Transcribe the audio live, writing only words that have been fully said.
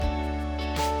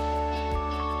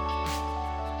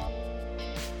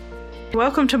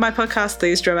Welcome to my podcast,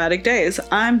 These Dramatic Days.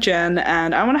 I'm Jen,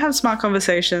 and I want to have smart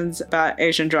conversations about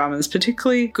Asian dramas,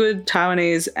 particularly good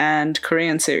Taiwanese and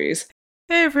Korean series.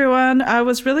 Hey everyone, I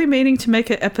was really meaning to make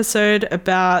an episode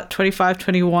about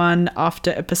 2521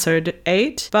 after episode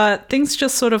 8, but things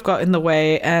just sort of got in the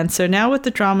way, and so now with the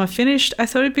drama finished, I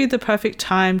thought it'd be the perfect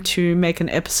time to make an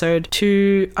episode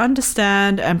to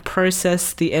understand and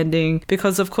process the ending,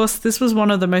 because of course this was one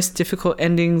of the most difficult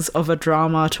endings of a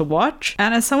drama to watch,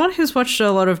 and as someone who's watched a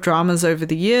lot of dramas over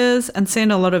the years and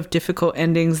seen a lot of difficult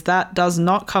endings, that does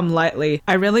not come lightly.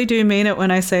 I really do mean it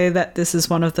when I say that this is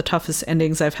one of the toughest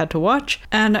endings I've had to watch.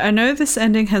 And I know this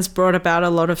ending has brought about a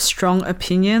lot of strong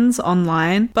opinions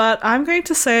online, but I'm going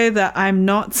to say that I'm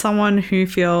not someone who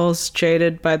feels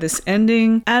jaded by this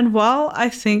ending. And while I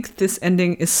think this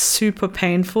ending is super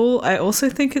painful, I also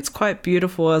think it's quite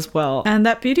beautiful as well. And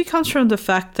that beauty comes from the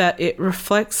fact that it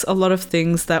reflects a lot of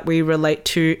things that we relate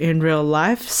to in real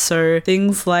life. So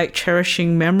things like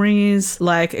cherishing memories,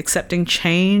 like accepting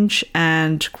change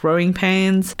and growing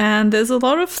pains. And there's a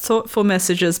lot of thoughtful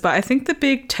messages, but I think the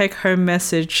big take-home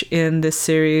message in this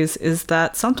series is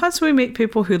that sometimes we meet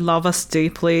people who love us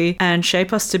deeply and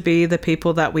shape us to be the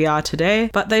people that we are today,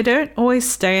 but they don't always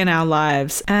stay in our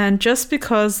lives. And just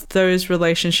because those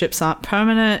relationships aren't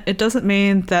permanent, it doesn't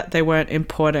mean that they weren't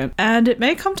important. And it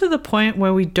may come to the point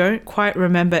where we don't quite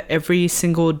remember every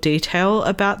single detail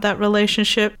about that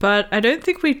relationship, but I don't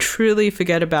think we truly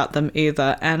forget about them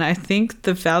either. And I think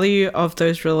the value of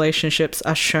those relationships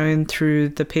are shown through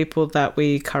the people that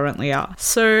we currently are.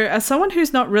 So as someone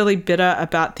who's not really bitter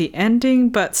about the ending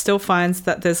but still finds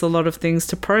that there's a lot of things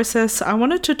to process, I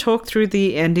wanted to talk through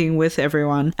the ending with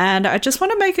everyone. And I just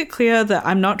want to make it clear that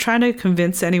I'm not trying to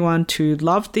convince anyone to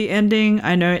love the ending.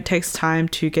 I know it takes time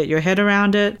to get your head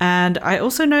around it, and I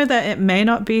also know that it may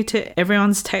not be to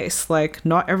everyone's taste. Like,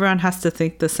 not everyone has to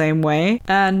think the same way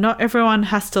and not everyone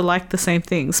has to like the same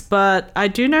things, but I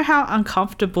do know how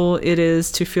uncomfortable it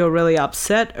is to feel really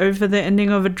upset over the ending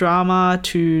of a drama,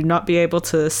 to not be able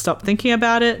to stop thinking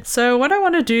about it. So what I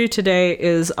want to do today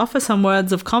is offer some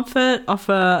words of comfort,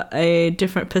 offer a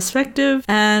different perspective,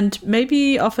 and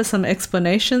maybe offer some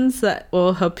explanations that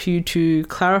will help you to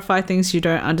clarify things you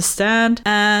don't understand.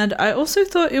 And I also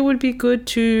thought it would be good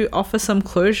to offer some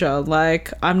closure.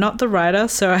 Like, I'm not the writer,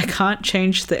 so I can't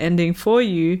change the ending for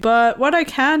you, but what I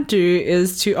can do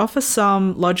is to offer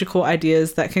some logical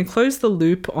ideas that can close the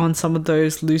loop on some of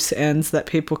those loose ends that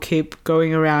people keep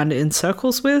going around in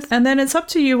circles with. And then it's up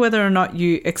to you whether or not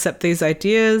you accept these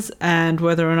ideas and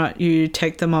whether or not you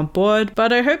take them on board.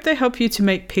 But I hope they help you to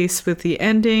make peace with the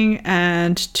ending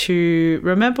and to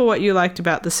remember what you liked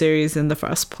about the series in the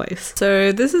first place.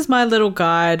 So this is my little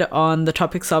guide on the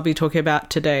topics I'll be talking about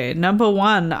today. Number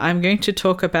 1, I'm going to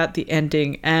talk about the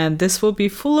ending, and this will be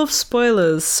full of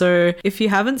spoilers. So if you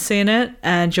haven't seen it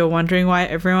and you're wondering why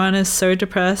everyone is so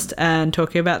depressed and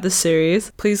talking about the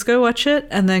series, please go watch it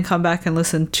and then come back and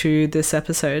listen to this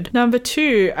episode. Number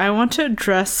 2, I want to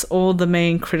address all the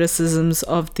main criticisms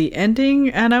of the ending,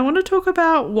 and I want to talk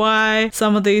about why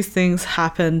some of these things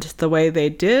happened the way they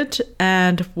did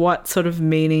and what sort of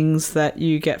meanings that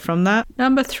you get from that.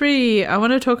 Number 3, I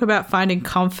want to talk about finding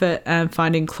comfort and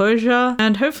finding closure,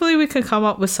 and hopefully we can come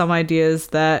up with some ideas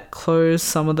that close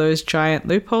some of those giant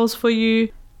loopholes for you.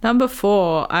 Number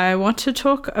 4, I want to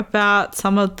talk about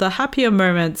some of the happier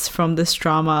moments from this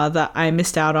drama that I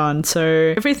missed out on.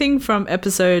 So everything from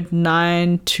episode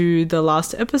 9 to the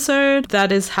last episode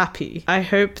that is happy. I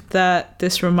hope that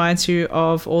this reminds you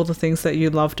of all the things that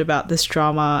you loved about this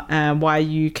drama and why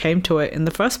you came to it in the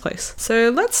first place.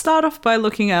 So let's start off by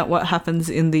looking at what happens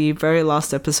in the very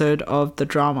last episode of the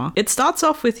drama. It starts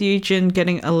off with Yujin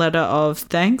getting a letter of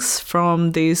thanks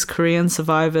from these Korean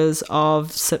survivors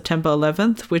of September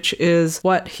 11th, which is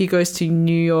what he goes to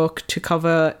New York to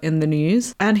cover in the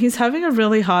news. And he's having a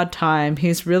really hard time.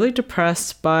 He's really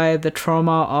depressed by the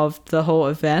trauma of the whole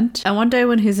event. And one day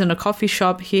when he's in a coffee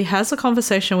shop, he has a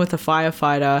conversation with a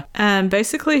firefighter. And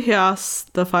basically he asks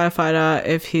the firefighter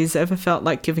if he's ever felt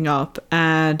like giving up.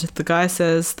 And the guy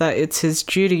says that it's his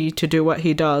duty to do what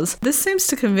he does. This seems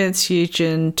to convince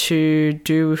Yujin to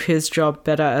do his job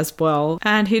better as well.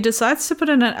 And he decides to put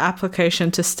in an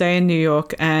application to stay in New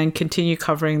York and continue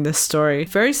covering this story.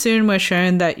 Very soon we're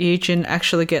shown that Yujin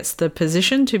actually gets the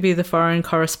position to be the foreign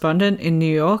correspondent in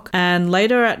New York, and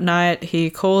later at night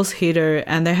he calls Hito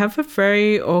and they have a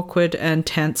very awkward and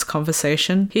tense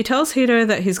conversation. He tells Hito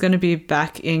that he's going to be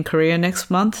back in Korea next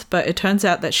month, but it turns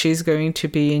out that she's going to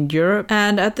be in Europe,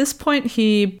 and at this point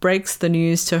he breaks the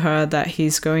news to her that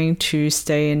he's going to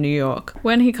stay in New York.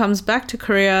 When he comes back to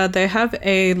Korea, they have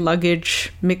a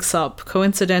luggage mix-up.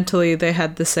 Coincidentally, they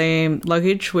had the same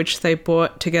luggage which they bought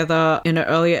got together in an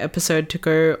earlier episode to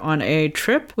go on a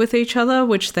trip with each other,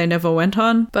 which they never went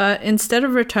on. But instead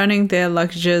of returning their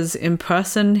luggages in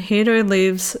person, Hiro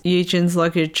leaves Yijin's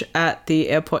luggage at the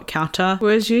airport counter,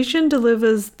 whereas Yijin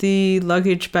delivers the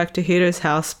luggage back to Hiro's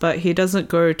house, but he doesn't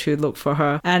go to look for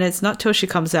her. And it's not till she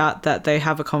comes out that they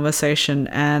have a conversation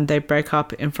and they break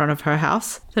up in front of her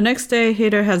house. The next day,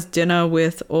 Hiro has dinner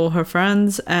with all her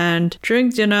friends, and during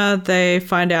dinner, they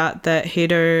find out that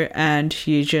Hiro and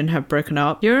Yijin have broken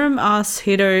up. Yurim asks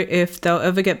Hiro if they'll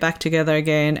ever get back together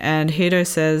again, and Hiro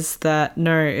says that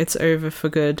no, it's over for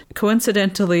good.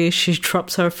 Coincidentally, she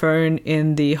drops her phone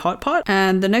in the hot pot,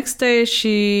 and the next day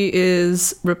she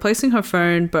is replacing her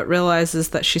phone but realizes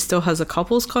that she still has a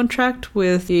couples contract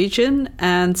with Yijin,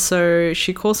 and so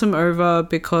she calls him over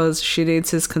because she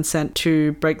needs his consent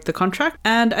to break the contract.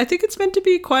 And I think it's meant to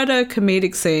be quite a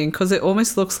comedic scene because it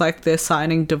almost looks like they're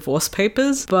signing divorce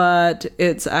papers, but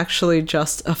it's actually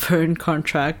just a phone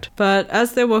contract. But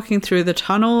as they're walking through the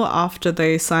tunnel after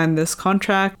they sign this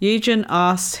contract, Yijin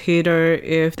asks Hiro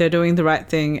if they're doing the right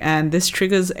thing, and this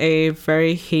triggers a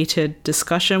very heated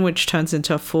discussion which turns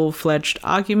into a full-fledged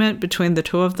argument between the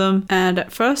two of them. And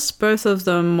at first, both of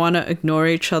them want to ignore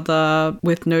each other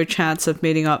with no chance of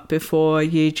meeting up before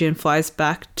Yijin flies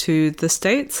back to the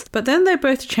States. But then they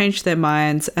both change their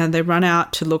minds and they run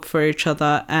out to look for each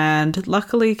other and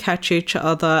luckily catch each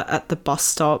other at the bus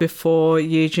stop before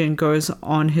Yijin goes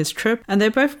on his trip. And they're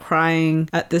both crying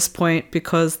at this point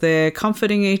because they're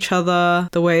comforting each other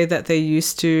the way that they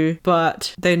used to,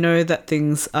 but they know that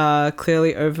things are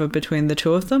clearly over between the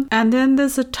two of them. And then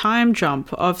there's a time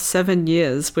jump of 7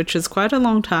 years, which is quite a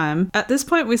long time. At this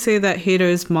point, we see that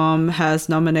Hiro's mom has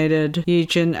nominated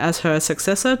Yijin as her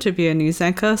successor to be a news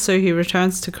anchor, so he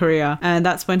returns to Korea, and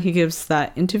that's when he gives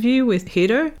that interview with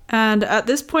Hiro. And at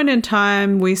this point in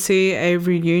time, we see a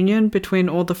reunion between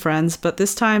all the friends, but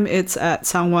this time it's at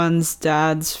Sangwon's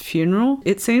dad's funeral.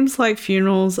 It seems like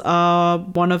funerals are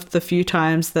one of the few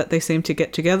times that they seem to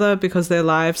get together because their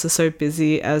lives are so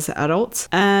busy as adults.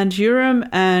 And Yurim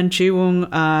and Jiwoong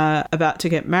are about to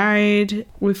get married.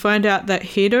 We find out that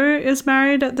Hiro is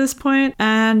married at this point,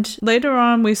 and later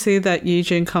on we see that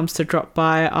Yijin comes to drop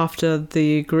by after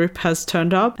the group has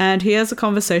turned up, and he has a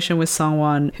conversation with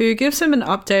Sangwon, who gives him an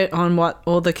update on what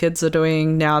all the kids are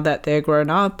doing now that they're grown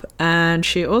up. And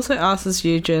she also asks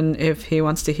Yijin if he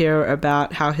wants to hear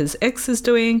about how his ex is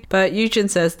doing, but Yijin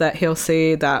says that he'll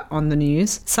see that on the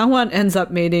news. Sangwon ends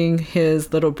up meeting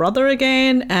his little brother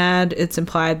again, and it's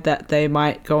implied that they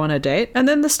might go on a date. And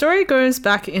then the story goes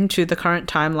back into the current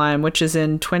timeline, which is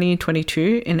in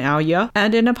 2022 in our year.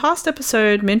 And in a past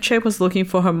episode, Minche was looking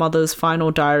for her mother's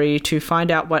final diary to find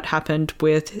out what happened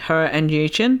with her and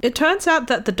Yijin. It turns out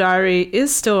that the diary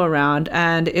is still around,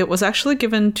 and it was actually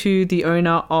given to the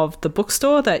owner of the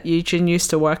bookstore that Yijin used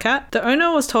to work at. The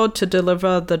owner was told to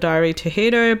deliver the diary to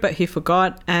Hiro, but he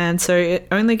forgot, and so it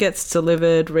only gets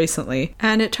delivered recently.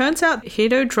 And it turns out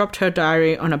Hiro dropped her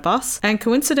diary on a bus, and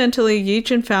coincidentally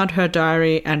Yijin found her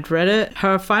diary and read it.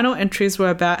 Her final entries were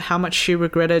about how much she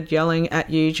regretted yelling at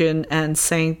Yijin and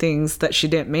saying things that she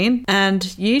didn't mean, and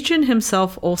Yijin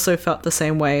himself also felt the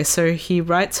same way, so he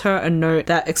writes her a note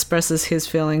that expresses his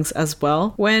feelings as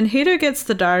well. When Hiro gets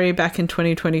the diary back in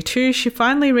 2022, she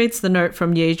finally reads the note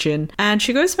from Yijin, and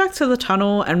she goes back to the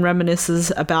tunnel and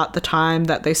reminisces about the time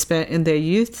that they spent in their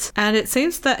youths. And it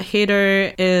seems that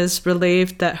Hiro is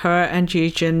relieved that her and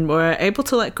Yijin were able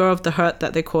to let go of the hurt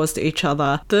that they caused each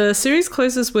other. The series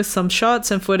closes with some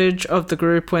shots and footage of the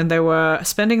group when they were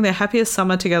spending their happiest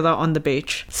summer together on the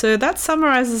beach. So that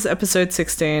summarizes episode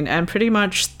 16 and pretty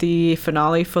much the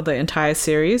finale for the entire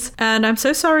series. And I'm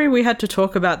so sorry we had to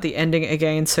talk about the ending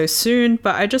again so soon,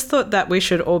 but I just thought that we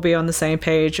should all be on the same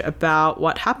page about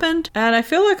what happened. And I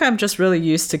feel like I'm just really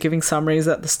used to giving summaries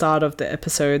at the start of the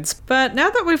episodes. But now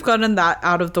that we've gotten that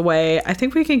out of the way, I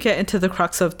think we can get into the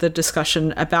crux of the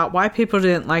discussion about why people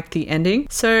didn't like the ending.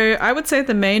 So I would say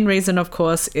the main reason, of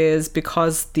course, is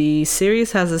because the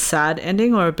series has a sad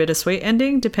ending or a bittersweet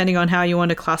ending, depending on how you want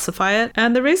to classify it.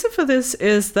 And the reason for this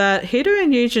is that Hiro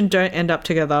and Yijin don't end up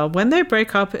together. When they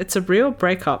break up, it's a real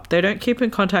breakup. They don't keep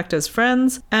in contact as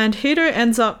friends, and Hiro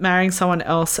ends up marrying someone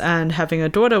else and having a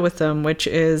daughter with them, which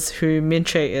is who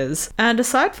Minche is. And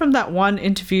aside from that one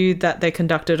interview that they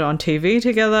conducted on TV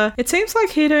together, it seems like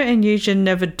Hiro and Yijin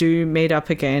never do meet up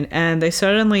again, and they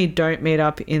certainly don't meet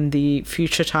up in the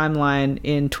future timeline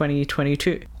in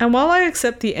 2022. And while I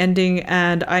accept the ending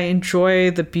and I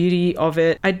enjoy the beauty of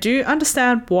it, I do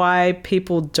understand why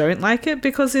people don't like it,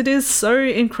 because it is so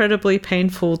incredibly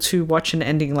painful to watch an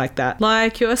ending like that.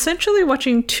 Like, you're essentially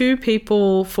watching two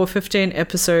people for 15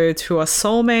 episodes who are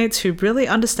soulmates, who really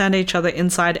understand each other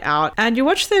inside out, and And you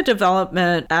watch their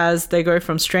development as they go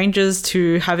from strangers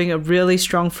to having a really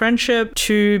strong friendship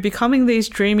to becoming these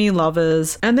dreamy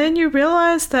lovers. And then you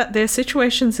realize that their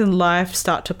situations in life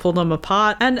start to pull them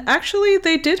apart. And actually,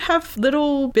 they did have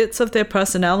little bits of their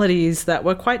personalities that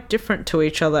were quite different to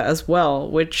each other as well,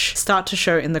 which start to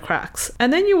show in the cracks.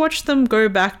 And then you watch them go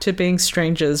back to being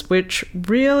strangers, which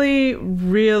really,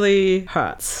 really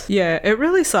hurts. Yeah, it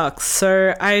really sucks.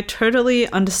 So I totally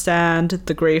understand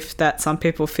the grief that some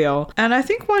people feel. And I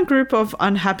think one group of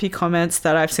unhappy comments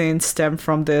that I've seen stem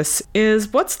from this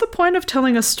is, what's the point of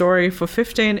telling a story for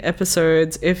 15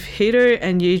 episodes if Hito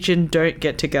and Yijin don't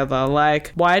get together?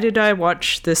 Like, why did I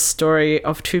watch this story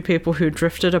of two people who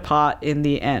drifted apart in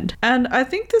the end? And I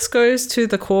think this goes to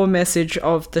the core message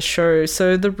of the show.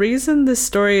 So the reason this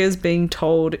story is being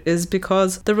told is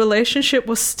because the relationship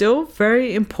was still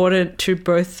very important to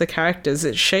both the characters.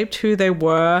 It shaped who they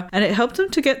were and it helped them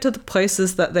to get to the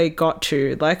places that they got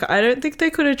to. Like, I don't think they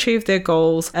could achieve their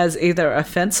goals as either a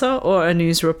fencer or a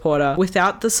news reporter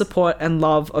without the support and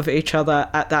love of each other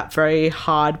at that very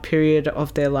hard period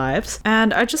of their lives.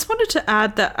 And I just wanted to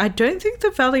add that I don't think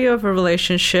the value of a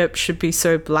relationship should be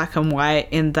so black and white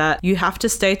in that you have to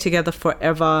stay together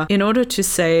forever in order to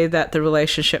say that the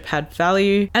relationship had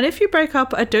value. And if you break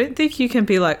up, I don't think you can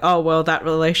be like, oh, well, that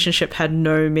relationship had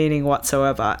no meaning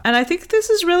whatsoever. And I think this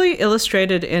is really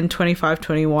illustrated in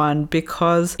 25-21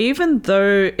 because even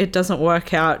though it doesn't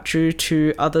work out due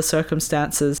to other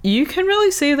circumstances, you can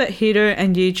really see that Hito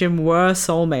and Yijin were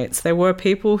soulmates. They were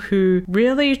people who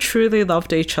really truly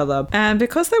loved each other. And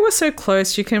because they were so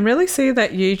close, you can really see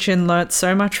that Yijin learnt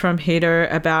so much from Hito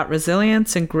about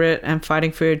resilience and grit and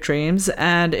fighting for your dreams.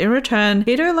 And in return,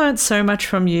 Hito learnt so much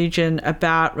from Yijin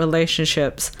about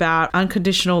relationships, about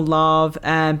unconditional love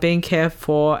and being cared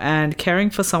for and caring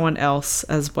for someone else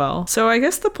as well. So I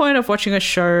guess the point of watching a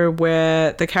show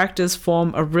where the characters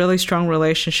form a really strong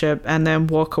relationship and then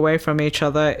walk away from each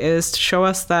other is to show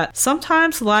us that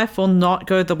sometimes life will not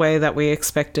go the way that we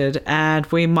expected, and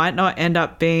we might not end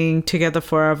up being together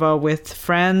forever with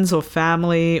friends or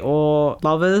family or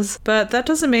lovers, but that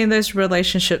doesn't mean those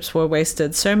relationships were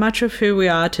wasted. So much of who we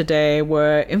are today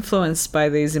were influenced by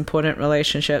these important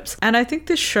relationships, and I think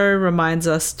this show reminds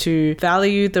us to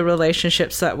value the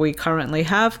relationships that we currently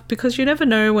have because you never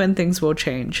know when things will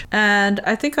change. And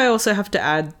I think I also have to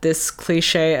add this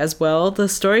cliche as well. The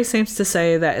story seems to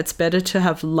say that it's better to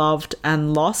have loved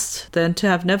and lost than to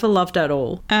have never loved at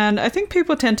all. And I think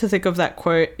people tend to think of that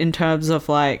quote in terms of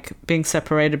like being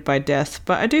separated by death,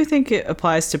 but I do think it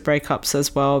applies to breakups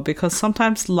as well, because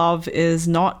sometimes love is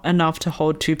not enough to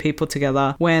hold two people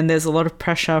together when there's a lot of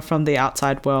pressure from the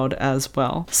outside world as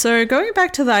well. So going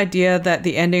back to the idea that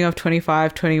the ending of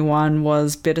 25-21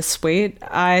 was bittersweet,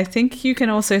 I think you can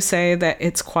also say that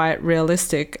it's quite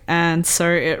realistic, and so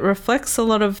it reflects a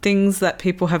lot of things that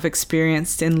people have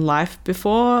experienced in life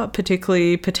before,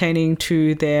 particularly pertaining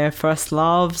to their first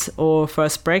loves or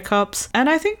first breakups. And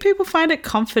I think people find it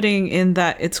comforting in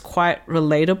that it's quite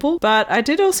relatable. But I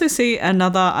did also see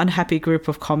another unhappy group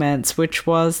of comments, which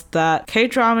was that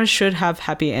K-dramas should have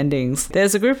happy endings.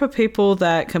 There's a group of people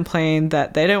that complain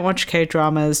that they don't watch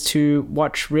K-dramas to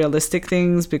watch realistic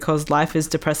things because life is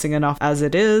depressing enough as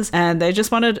it is, and they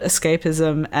just wanted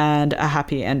escapism and a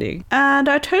happy ending. And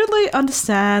I totally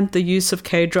understand the use of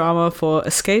K-drama for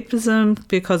escapism,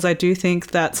 because I do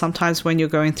think that sometimes when you're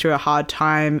going through a hard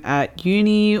time at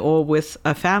uni or with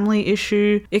a family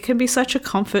issue, it can be such a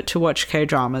comfort to watch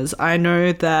K-dramas. I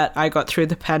know that I got through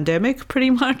the pandemic pretty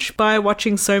much by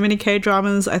watching so many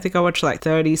K-dramas. I think I watched like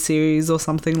 30 series or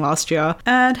something last year,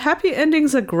 and happy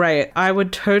endings are great. I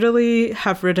would totally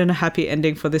have written a happy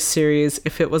ending for this series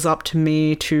if it was up to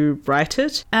me to write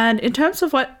it. And in terms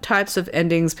of what types of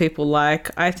endings people like,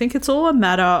 I think it's all a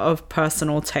matter of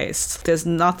personal taste. There's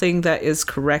nothing that is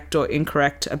correct or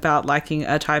incorrect about liking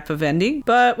a type of ending.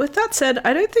 But with that said,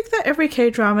 I don't think that every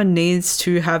K-drama needs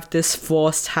to have this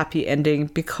forced happy ending,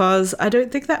 because I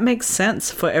don't think that makes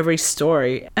sense for every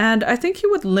story. And I think you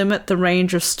would limit the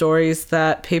range of stories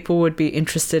that people would be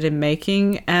interested in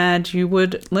making, and you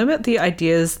would limit the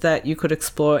ideas that you could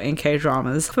explore in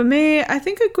K-dramas. For me, I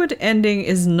think a good ending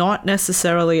is not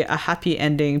necessarily a happy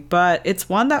ending, but it's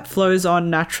one that flows on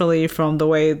naturally from the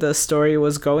way the story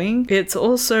was going. It's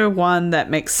also one that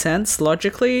makes sense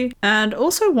logically, and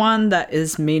also one that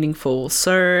is meaningful.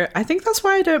 So I think that's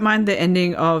why I don't mind the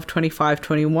ending of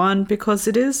 25-21, because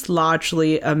it is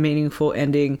largely a meaningful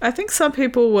ending. I think some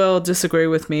people will disagree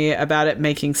with me about it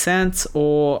making sense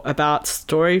or about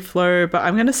story flow, but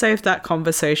I'm going to save that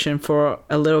conversation for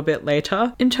a little bit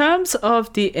later. In terms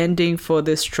of the ending for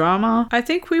this drama, I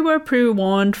think we were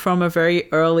pre-warned from a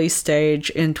very early stage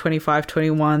in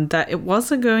 25-21 that it it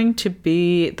wasn't going to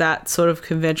be that sort of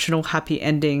conventional happy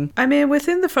ending. I mean,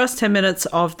 within the first 10 minutes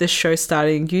of this show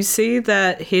starting, you see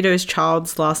that Hito's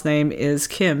child's last name is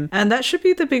Kim, and that should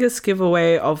be the biggest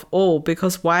giveaway of all,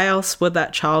 because why else would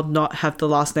that child not have the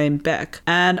last name Beck?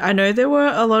 And I know there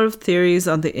were a lot of theories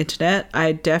on the internet.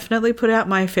 I definitely put out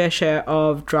my fair share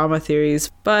of drama theories,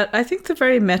 but I think the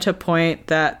very meta point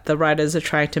that the writers are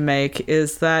trying to make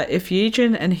is that if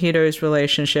Yijin and Hito's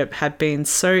relationship had been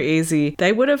so easy,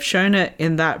 they would have shown it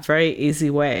in that very easy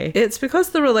way. It's because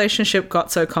the relationship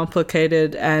got so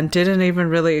complicated and didn't even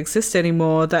really exist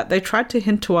anymore that they tried to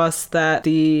hint to us that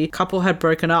the couple had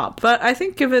broken up. But I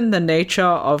think given the nature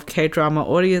of K-drama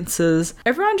audiences,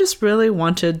 everyone just really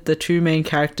wanted the two main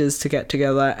characters to get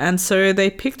together, and so they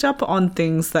picked up on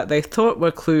things that they thought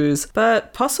were clues,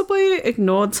 but possibly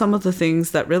ignored some of the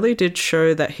things that really did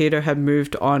show that Hito had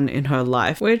moved on in her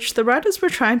life, which the writers were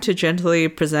trying to gently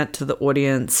present to the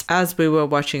audience as we were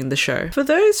watching the show. For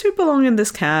those who belong in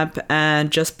this camp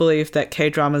and just believe that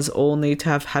K-dramas all need to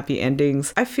have happy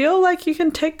endings, I feel like you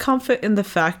can take comfort in the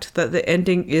fact that the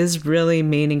ending is really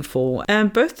meaningful,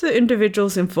 and both the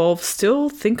individuals involved still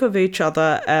think of each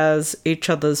other as each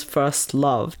other's first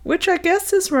love, which I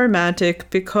guess is romantic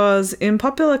because in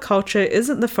popular culture,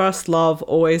 isn't the first love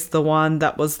always the one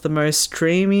that was the most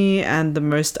dreamy and the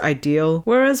most ideal?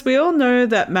 Whereas we all know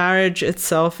that marriage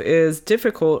itself is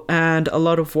difficult and a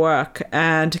lot of work,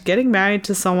 and getting married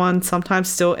to someone sometimes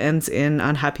still ends in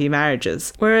unhappy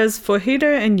marriages. Whereas for Hito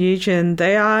and Yijin,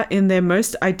 they are in their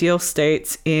most ideal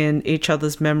states in each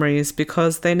other's memories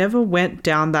because they never went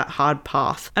down that hard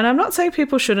path. And I'm not saying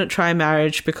people shouldn't try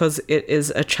marriage because it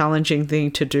is a challenging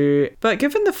thing to do, but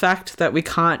given the fact that we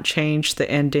can't change the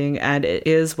ending and it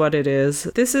is what it is,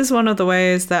 this is one of the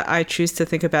ways that I choose to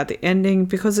think about the ending,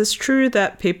 because it's true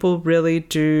that people really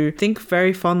do think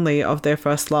very fondly of their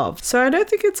first love. So I don't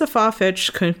think it's a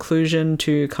far-fetched conclusion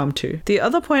to come to. The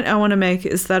other point I want to make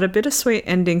is that a bittersweet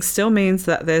ending still means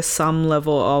that there's some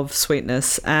level of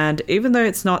sweetness, and even though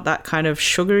it's not that kind of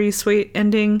sugary sweet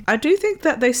ending, I do think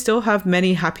that they still have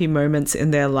many happy moments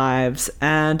in their lives,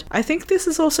 and I think this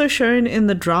is also shown in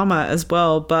the drama as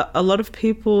well, but a lot of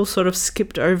people sort of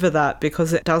skipped over that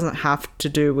because it doesn't have to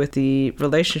do with the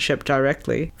relationship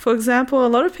directly. For example, a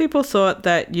lot of people thought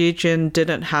that Yijin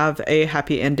didn't have a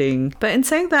happy ending, but in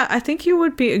saying that, I think you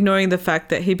would be ignoring the fact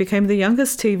that he became the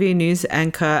youngest TV news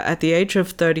anchor at the age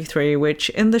of 33, which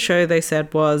in the show they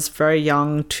said was very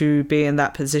young to be in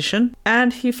that position.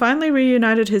 And he finally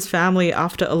reunited his family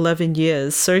after 11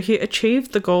 years, so he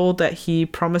achieved the goal that he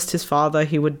promised his father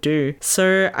he would do.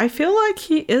 So I feel like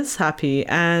he is happy,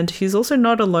 and he's also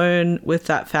not alone with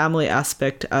that family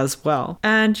aspect as well.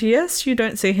 And yes, you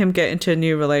don't see him get into a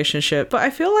new relationship, but I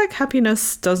feel like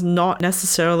happiness does not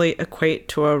necessarily equate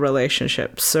to a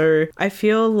relationship. So I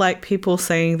feel like people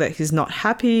saying that he's not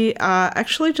happy are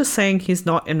actually just saying he's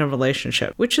not in a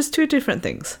relationship, which is two different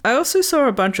things. I also saw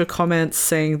a bunch of comments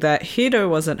saying that Hito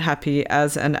wasn't happy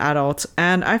as an adult,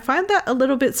 and I find that a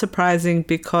little bit surprising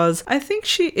because I think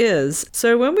she is.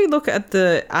 So when we look at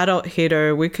the adult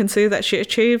Hito, we can see that she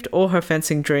achieved all her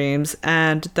fencing dreams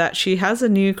and that she has a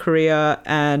new career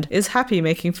and is happy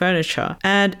making furniture.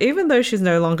 And even though she's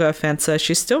no longer a fencer,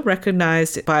 she's still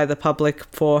recognized by the public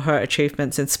for her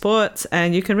achievements in sports,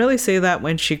 and you can really see that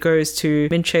when she goes to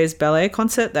Min-chae's ballet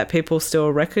concert that people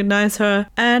still recognize her.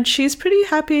 And she's pretty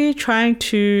happy trying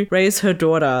to raise her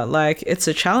daughter. Like, it's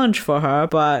a challenge for her,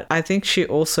 but I think she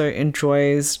also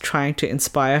enjoys trying to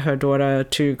inspire her daughter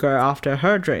to go after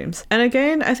her dreams. And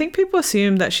again, I think people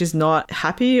assume that she's not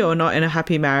happy or not in a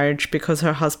happy marriage because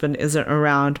her husband isn't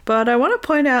around. But I want to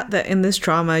point out that in this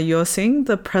drama, you're seeing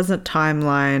the present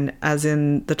timeline, as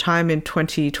in the time in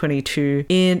 2022,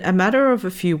 in a matter of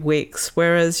a few weeks,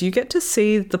 whereas you get to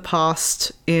see the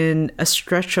past in a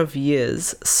stretch of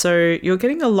years. So you're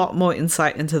getting a lot more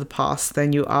insight into the past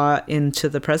than you are into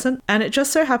the present. And it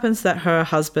just so happens that her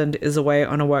husband is away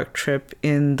on a work trip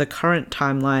in the current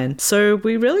timeline. So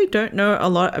we really don't know a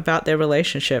lot about their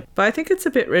relationship. But I think it's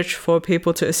a bit rich for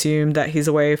people to assume that he's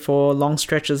away for long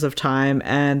stretches of time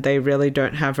and they really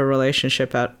don't have a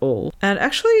relationship at all. And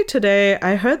actually today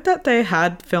I heard that they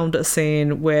had filmed a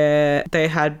scene where they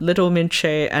had little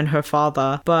Min-chae and her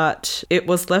father, but it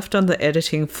was left on the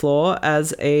editing floor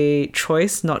as a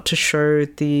choice not to show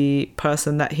the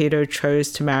person that Hito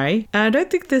chose to marry. And I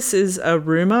don't think this is a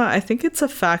rumor, I think it's a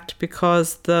fact,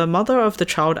 because the mother of the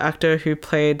child actor who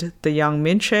played the young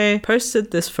Min-chae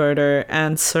posted this photo,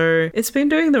 and so it's been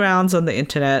doing the rounds on the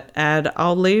internet, and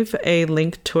I'll leave a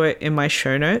link to it in my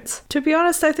show notes. To be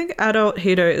honest, I think adult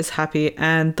Hito is happy,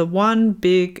 and the one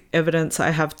big evidence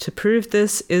I have to prove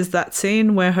this is that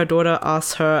scene where her daughter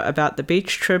asks her about the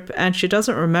beach trip and and she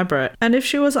doesn't remember it. And if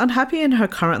she was unhappy in her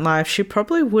current life, she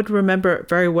probably would remember it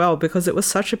very well because it was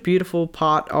such a beautiful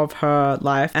part of her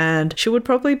life and she would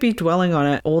probably be dwelling on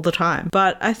it all the time.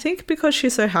 But I think because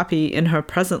she's so happy in her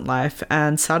present life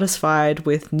and satisfied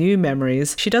with new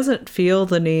memories, she doesn't feel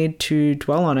the need to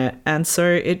dwell on it. And so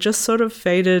it just sort of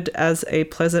faded as a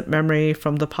pleasant memory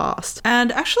from the past.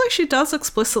 And actually she does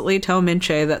explicitly tell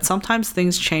Minche that sometimes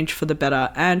things change for the better,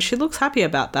 and she looks happy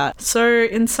about that. So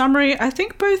in summary, I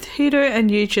think both Hito and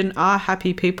Yujin are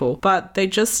happy people, but they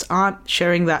just aren't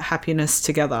sharing that happiness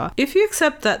together. If you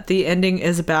accept that the ending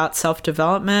is about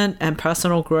self-development and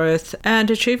personal growth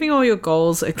and achieving all your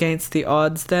goals against the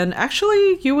odds, then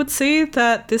actually you would see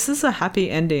that this is a happy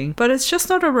ending. But it's just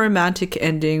not a romantic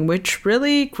ending, which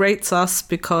really grates us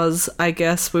because I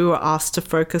guess we were asked to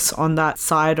focus on that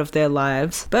side of their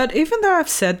lives. But even though I've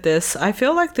said this, I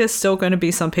feel like there's still going to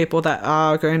be some people that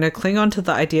are going to cling on to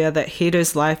the idea that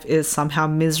Hito's life is somehow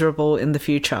miserable in the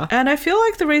future. And I feel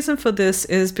like the reason for this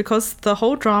is because the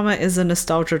whole drama is a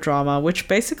nostalgia drama, which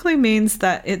basically means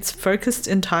that it's focused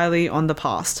entirely on the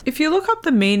past. If you look up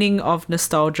the meaning of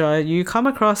nostalgia, you come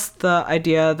across the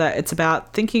idea that it's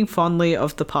about thinking fondly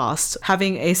of the past,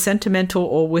 having a sentimental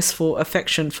or wistful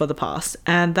affection for the past.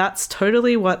 And that's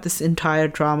totally what this entire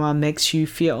drama makes you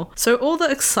feel. So all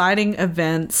the exciting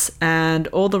events and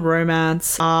all the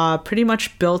romance are pretty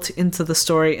much built into the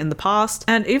story in the past,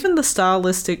 and even the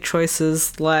stylistic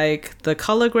choices like the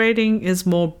color grading is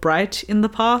more bright in the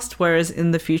past, whereas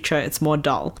in the future it's more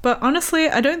dull. But honestly,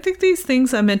 I don't think these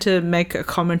things are meant to make a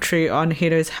commentary on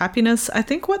Hito's happiness. I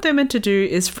think what they're meant to do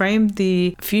is frame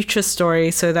the future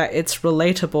story so that it's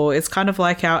relatable. It's kind of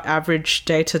like our average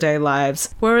day-to-day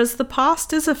lives, whereas the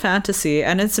past is a fantasy,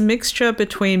 and it's a mixture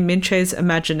between Minche's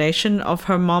imagination of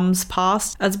her mom's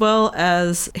past as well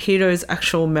as Hito's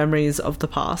actual memories of the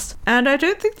past. And I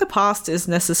don't think the past is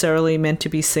necessarily meant to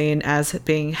be seen as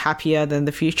being happier than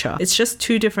the future. It's just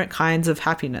two different kinds of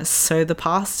happiness. So the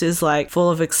past is like full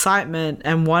of excitement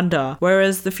and wonder,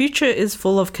 whereas the future is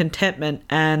full of contentment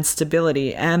and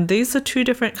stability. And these are two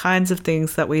different kinds of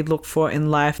things that we look for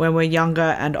in life when we're younger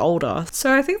and older.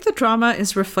 So I think the drama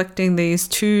is reflecting these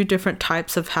two different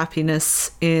types of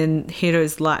happiness in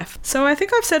Hito's life. So I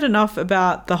think I've said enough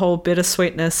about the whole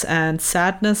bittersweetness and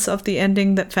sadness of the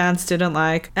ending that fans didn't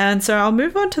like. And so I'll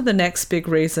move on to the next big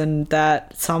reason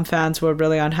that some fans were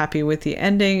really unhappy with the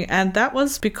ending, and that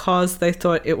was because they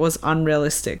thought it was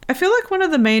unrealistic. I feel like one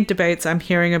of the main debates I'm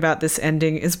hearing about this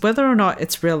ending is whether or not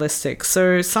it's realistic.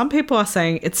 So some people are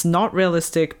saying it's not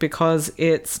realistic because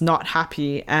it's not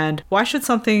happy, and why should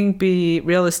something be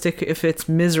realistic if it's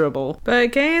miserable? But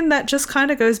again, that just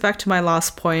kind of goes back to my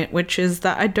last point, which is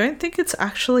that I don't think it's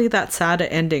actually that sad an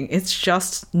ending. It's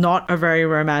just not a very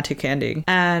romantic ending.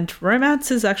 And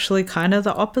romance is actually kind of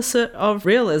the opposite of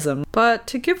realism. But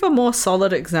to give a more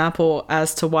solid example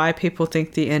as to why people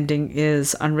think the ending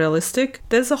is unrealistic,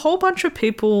 there's a whole bunch of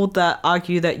people that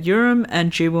argue that Yurim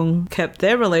and Jiwoong kept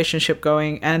their relationship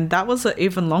going, and that was an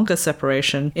even longer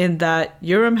separation in that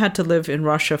Yurim had to live in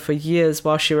Russia for years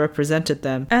while she represented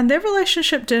them. And their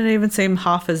relationship didn't even seem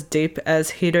half as deep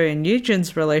as Hito and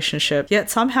Yujin's relationship, yet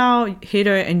somehow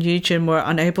Hito and Yujin were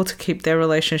unable to keep their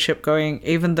relationship going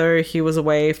even though he was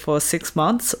away for 6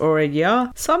 months or a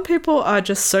year. Some people are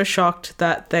just so shocked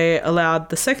that they allowed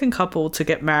the second couple to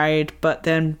get married but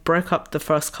then broke up the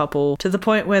first couple to the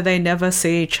point where they never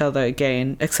see each other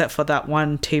again except for that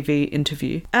one TV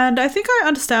interview. And I think I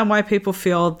understand why people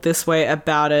feel this way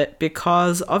about it,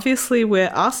 because obviously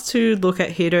we're asked to look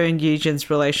at Hito and Yujin's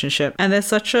relationship and there's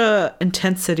such a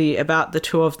intensity about the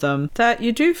two of them that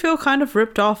you do feel kind of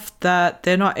ripped off that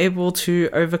they're not able to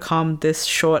overcome this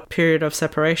short period of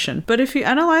separation. But if you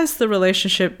analyze the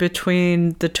relationship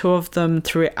between the two of them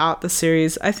throughout the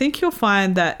series, I think you'll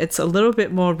find that it's a little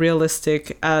bit more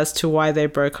realistic as to why they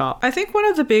broke up. I think one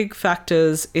of the big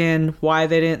factors in why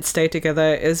they didn't stay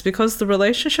together is because the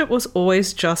relationship was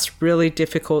always just really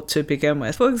difficult to begin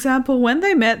with. For example, when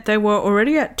they met, they were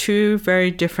already at two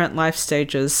very different life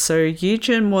stages. So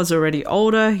Yujin was already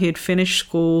older, he'd finished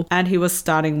school, and he was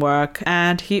starting work,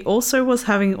 and he also was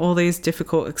having all these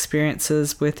difficult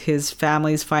experiences with his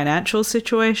family's financial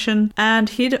situation, and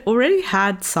he'd already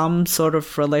had some sort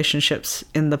of relationships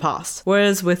in the past.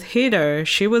 Whereas with Hito,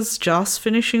 she was just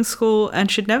finishing school and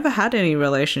she'd never had any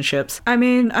relationships. I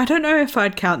mean, I don't know if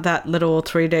I'd count that little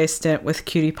 3-day stint with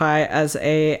Cutie Pie as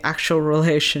a actual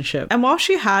relationship. And while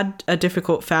she had a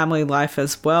difficult family life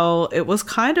as well, it was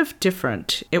kind of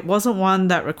different. It wasn't one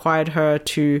that required her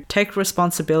to take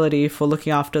responsibility for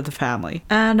looking after the family.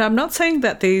 And I'm not saying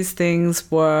that these things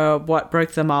were what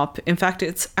broke them up. In fact,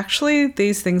 it's actually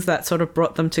these things that sort of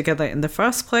brought them together in the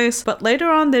first place. But later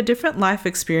on, their differences different life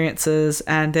experiences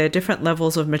and their different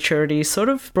levels of maturity sort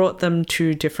of brought them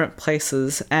to different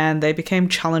places, and they became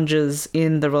challenges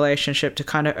in the relationship to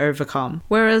kind of overcome.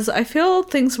 Whereas I feel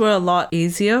things were a lot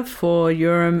easier for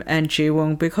Yurim and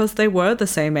Jiwoong because they were the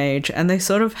same age and they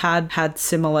sort of had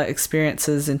similar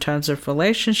experiences in terms of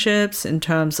relationships, in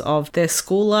terms of their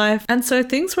school life, and so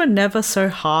things were never so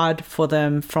hard for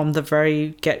them from the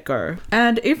very get-go.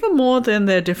 And even more than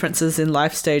their differences in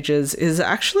life stages is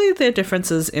actually their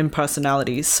differences in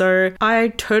personality. So I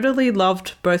totally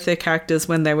loved both their characters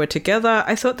when they were together.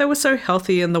 I thought they were so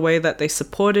healthy in the way that they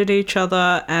supported each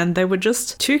other, and they were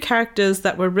just two characters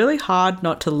that were really hard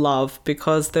not to love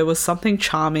because there was something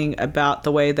charming about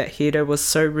the way that Hito was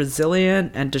so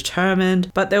resilient and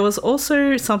determined, but there was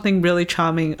also something really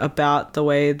charming about the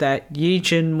way that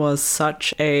Yijin was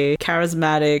such a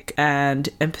charismatic and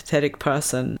empathetic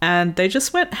person, and they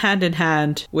just went hand in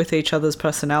hand with each other's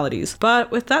personalities.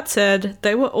 But with that said,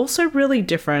 they were also really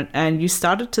different, and you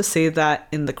started to see that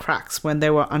in the cracks when they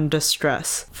were under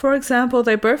stress. For example,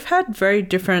 they both had very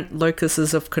different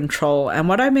locuses of control, and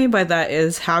what I mean by that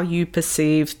is how you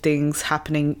perceive things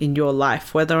happening in your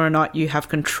life, whether or not you have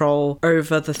control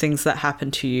over the things that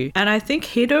happen to you. And I think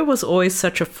Hito was always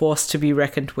such a force to be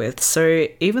reckoned with, so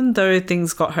even though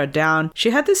things got her down,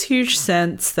 she had this huge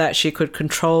sense that she could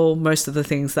control most of the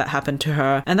things that happened to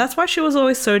her, and that's why she was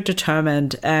always so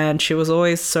determined, and she was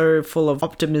always so full of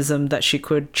optimism that she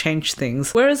could change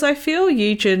things. Whereas I feel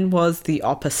Yijin was the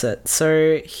opposite,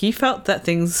 so he felt that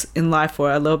things in life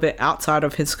were a little bit outside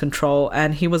of his control,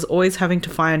 and he was always having to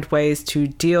find ways to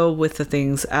deal with the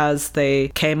things as they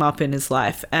came up in his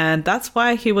life, and that's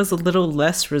why he was a little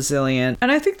less resilient.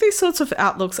 And I think these sorts of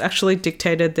outlooks actually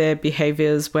dictated their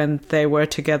behaviors when they were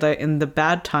together in the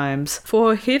bad times.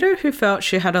 For Hito, who felt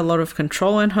she had a lot of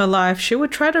control in her life, she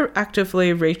would try to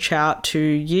actively reach out to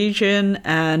Yijin,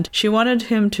 and she wanted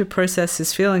him to process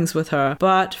his feelings with her.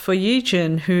 But for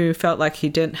Yijin, who felt like he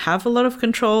didn't have a lot of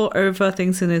control over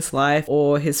things in his life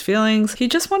or his feelings, he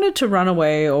just wanted to run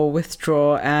away or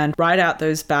withdraw and ride out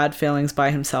those bad feelings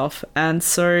by himself. And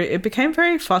so it became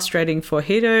very frustrating for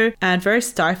Hito and very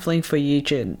stifling for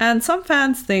Yijin. And some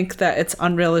fans think that it's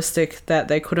unrealistic that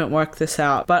they couldn't work this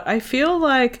out, but I feel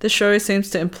like the show seems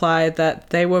to imply that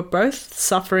they were both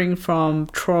suffering from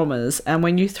traumas, and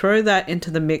when you throw that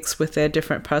into the mix with their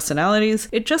different personalities,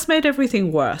 it just made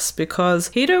everything worse because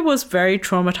Hito was very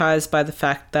traumatized by the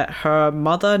fact that her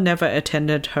mother never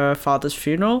attended her father's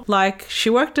funeral. Like, she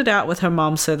worked it out with her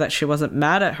mom so that she wasn't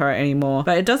mad at her anymore,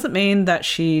 but it doesn't mean that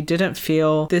she didn't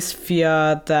feel this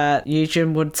fear that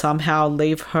Yijin would somehow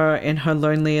leave her in her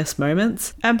loneliest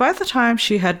moments. And by the time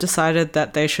she had decided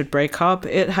that they should break up,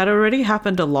 it had already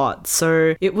happened a lot,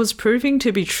 so it was proving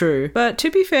to be true. But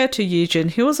to be fair to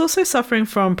Yijin, he was also suffering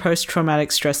from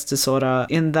post-traumatic stress disorder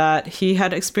in that he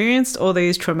had experienced all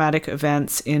these traumatic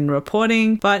events in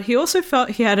reporting, but he also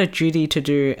felt he had a duty to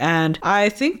do. And I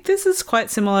think this is quite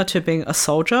similar to being a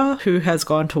soldier who has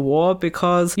gone to war,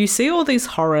 because you see all these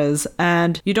horrors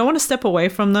and you don't want to step away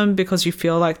from them because you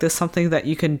feel like there's something that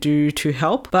you can do to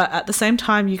help, but at the same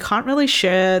time you can't really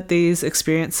share these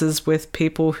experiences with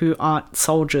people who aren't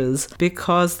soldiers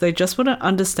because they just wouldn't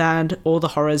understand all the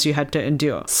horrors you had to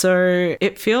endure. So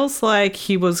it feels like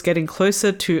he was getting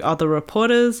closer to other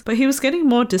reporters, but he was getting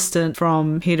more distant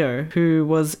from Hito, who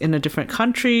was in a different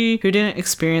country, who didn't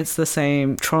experience the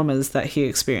same traumas that he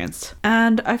experienced.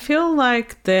 And I feel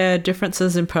like their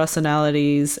differences in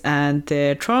personalities and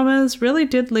their traumas really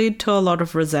did lead to a lot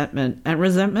of resentment, and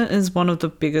resentment is one of the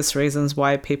biggest reasons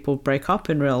why people break up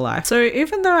in real life. So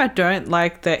even though I don't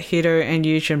like that Hito and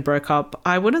Yujin broke up,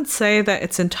 I wouldn't say that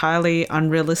it's entirely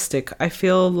unrealistic. I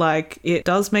feel like it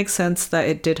does make sense that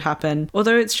it did happen,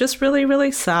 although it's just really,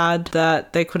 really sad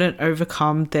that they couldn't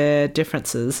overcome their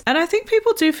differences. And I think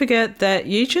people do forget that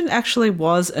Yujin actually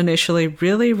was initially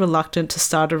really reluctant to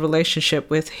start a relationship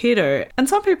with Hito. And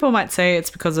some people might say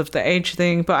it's because of the age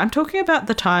thing, but I'm talking about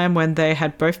the time when they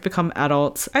had both become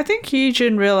adults. I think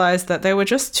Yujin realized that they were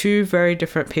just two very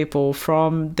different people,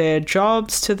 from their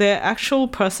jobs to their actual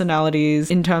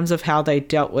personalities in terms of how they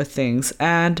dealt with things.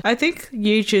 And I think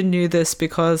Yujin knew this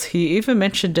because he even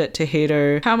mentioned it to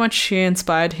Hito, how much she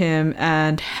inspired him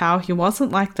and how he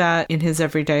wasn't like that in his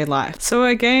everyday life. So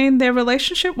again, their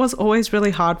relationship was always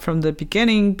really hard from the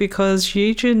beginning because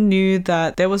Yujin knew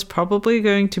that there was probably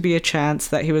going to be a chance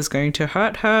that he was going to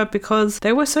hurt her because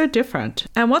they were so different.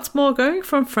 And what's more, going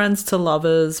from friends to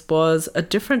lovers was a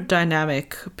different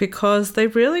dynamic because they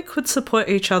really could support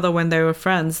each other when they were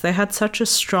friends. They had such a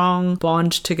strong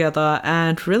bond together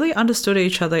and really understood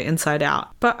each other inside out.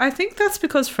 But I think that's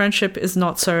because friendship is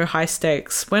not so high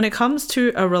stakes. When it comes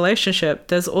to a relationship,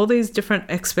 there's all these different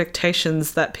expectations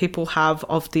expectations that people have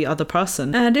of the other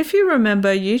person. And if you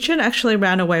remember, Yujin actually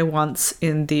ran away once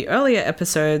in the earlier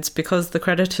episodes because the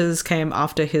creditors came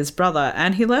after his brother,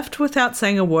 and he left without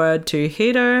saying a word to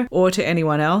Hito or to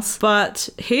anyone else. But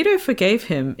Hito forgave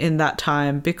him in that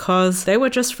time because they were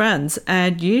just friends,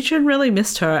 and Yujin really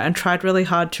missed her and tried really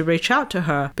hard to reach out to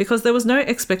her because there was no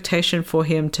expectation for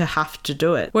him to have to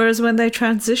do it. Whereas when they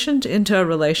transitioned into a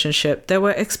relationship, there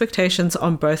were expectations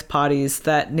on both parties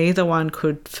that neither one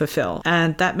could fulfill,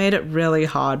 and that made it really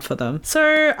hard for them.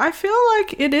 So I feel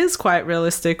like it is quite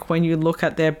realistic when you look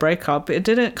at their breakup. It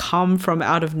didn't come from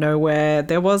out of nowhere.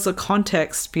 There was a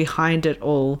context behind it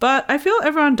all. But I feel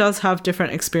everyone does have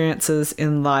different experiences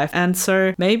in life, and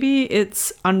so maybe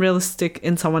it's unrealistic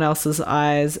in someone else's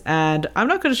eyes, and I'm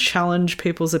not going to challenge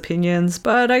people's opinions,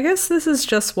 but I guess this is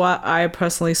just what I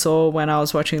personally saw when I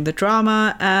was watching the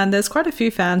drama, and there's quite a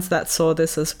few fans that saw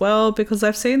this as well, because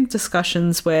I've seen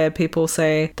discussions where people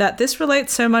say that this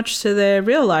relates so much to their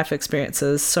real life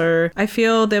experiences, so I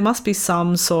feel there must be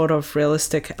some sort of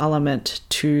realistic element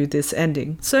to this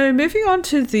ending. So moving on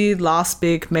to the last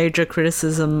big major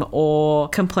criticism or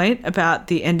complaint about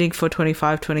the ending for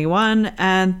 25-21,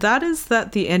 and that is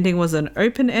that the ending was an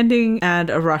open ending and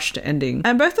a rushed ending.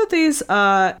 And both of these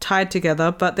are tied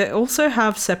together, but they also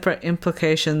have separate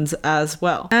implications as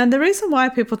well. And the reason why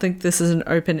people think this is an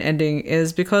open ending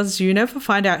is because you never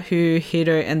find out who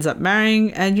Hito ends up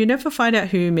marrying, and you never find out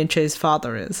who Minche's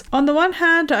father is. On the one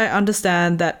hand, I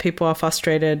understand that people are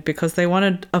frustrated because they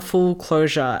wanted a full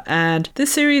closure, and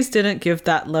this series didn't give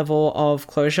that level of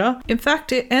closure. In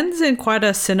fact, it ends in quite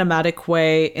a cinematic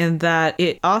way in that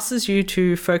it asks you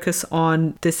to focus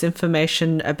on this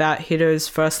information about Hito's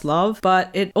first love, but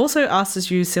it also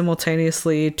asks you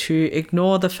simultaneously to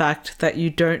ignore the fact that you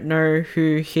don't know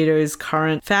who Hito's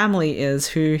current family is,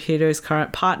 who Hito's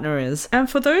current partner is. And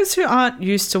for those who aren't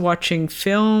used to watching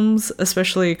films,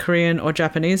 especially Korean or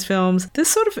Japanese films, this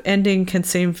sort of ending can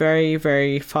seem very,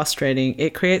 very frustrating.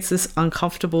 It creates this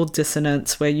uncomfortable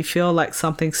dissonance where you feel like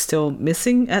something's still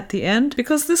missing at the end,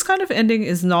 because this kind of ending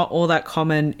is not all that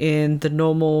common in the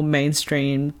normal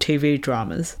mainstream TV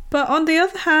dramas. But on the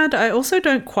other hand, I also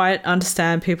don't quite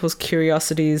understand people's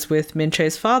curiosities with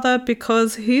Minche's father,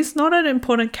 because he's not an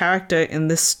important character in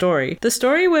this story. The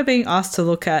story we're being asked to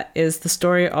look at is the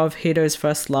story of Hito's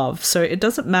first love, so it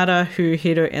doesn't matter who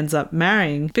Hito ends up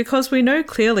marrying, because we know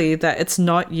clearly that it's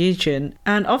not Yijin,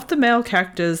 and of the male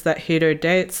characters that Hito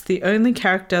dates, the only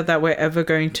character that we're ever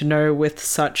going to know with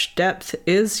such depth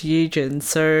is Yijin,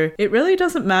 so it really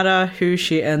doesn't matter who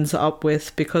she ends up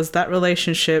with, because that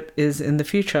relationship is in the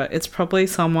future. It's probably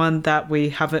someone that we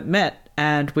haven't met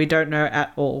and we don't know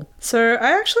at all. So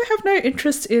I actually have no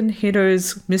interest in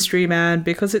Hito's mystery man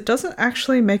because it doesn't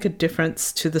actually make a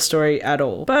difference to the story at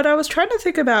all. But I was trying to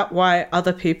think about why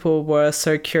other people were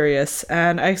so curious,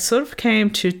 and I sort of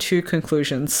came to two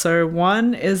conclusions. So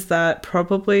one is that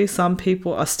probably some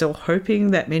people are still hoping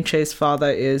that Minche's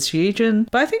father is Yijin,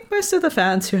 but I think most of the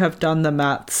fans who have done the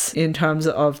maths in terms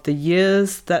of the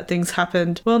years that things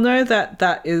happened will know that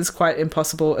that is quite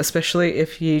impossible, especially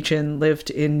if Yijin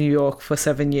lived in New York for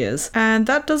 7 years. And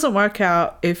that doesn't work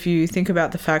out if you think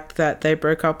about the fact that they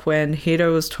broke up when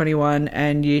Hito was 21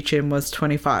 and Yijin was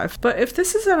 25. But if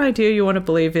this is an idea you want to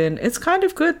believe in, it's kind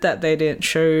of good that they didn't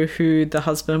show who the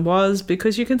husband was,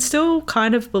 because you can still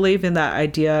kind of believe in that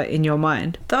idea in your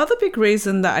mind. The other big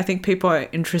reason that I think people are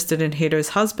interested in Hito's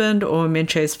husband or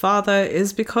Minche's father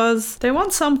is because they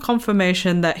want some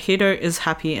confirmation that Hito is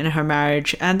happy in her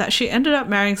marriage and that she ended up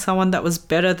marrying someone that was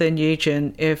better than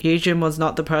Yijin if Yijin was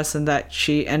not the person that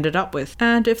she ended up with.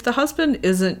 And if the husband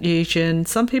isn't Yijin,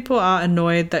 some people are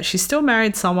annoyed that she still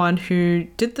married someone who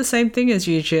did the same thing as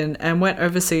Yijin and went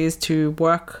overseas to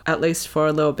work at least for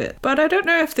a little bit. But I don't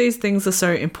know if these things are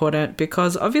so important,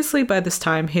 because obviously by this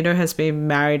time Hito has been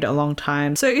married a long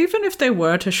time, so even if they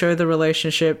were to show the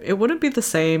relationship, it wouldn't be the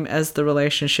same as the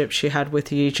relationship she had with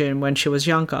Yijin when she was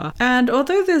younger. And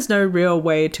although there's no real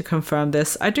way to confirm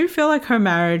this, I do feel like her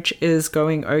marriage is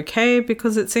going okay,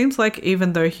 because it seems like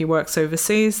even though he works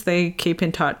overseas, they keep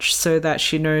in touch so that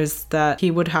she knows that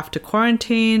he would have to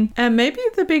quarantine. And maybe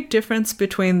the big difference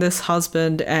between this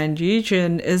husband and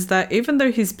Yijin is that even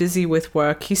though he's busy with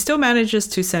work, he still manages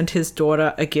to send his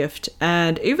daughter a gift.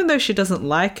 And even though she doesn't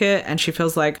like it and she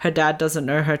feels like her dad doesn't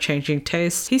know her changing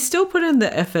tastes, he still put in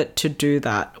the effort to do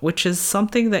that, which is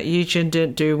something that Yijin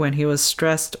didn't do when he was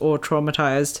stressed or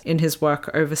traumatized in his work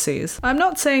overseas. I'm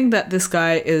not saying that this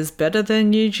guy is better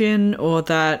than Yijin or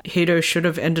that Hito should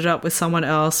have ended up up with someone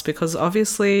else, because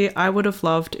obviously I would have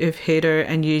loved if Hito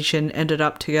and Yijin ended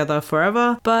up together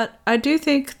forever. But I do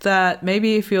think that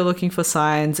maybe if you're looking for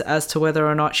signs as to whether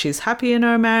or not she's happy in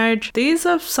her marriage, these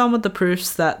are some of the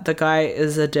proofs that the guy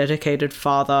is a dedicated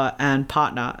father and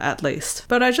partner, at least.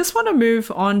 But I just want to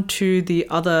move on to the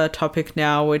other topic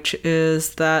now, which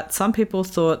is that some people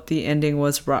thought the ending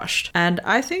was rushed. And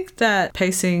I think that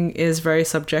pacing is very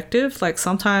subjective. Like,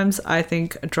 sometimes I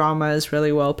think a drama is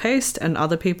really well paced and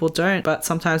other people don't, but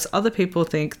sometimes other people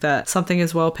think that something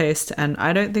is well paced and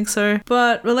I don't think so.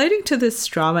 But relating to this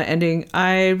drama ending,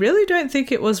 I really don't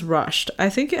think it was rushed. I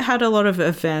think it had a lot of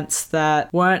events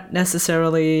that weren't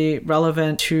necessarily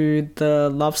relevant to the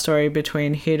love story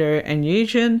between Hito and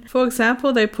Yijin. For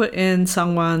example, they put in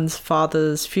someone's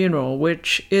father's funeral,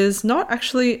 which is not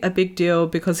actually a big deal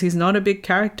because he's not a big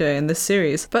character in this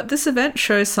series, but this event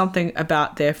shows something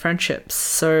about their friendships,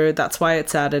 so that's why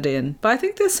it's added in. But I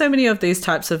think there's so many of these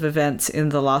types of events in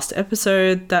the last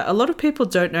episode that a lot of people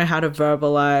don't know how to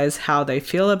verbalize how they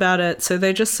feel about it, so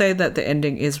they just say that the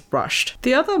ending is rushed.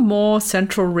 The other more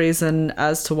central reason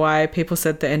as to why people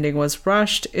said the ending was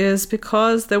rushed is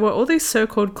because there were all these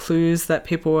so-called clues that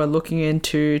people were looking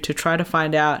into to try to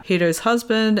find out Hito's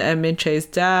husband and Minche's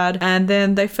dad, and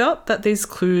then they felt that these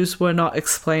clues were not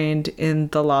explained in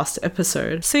the last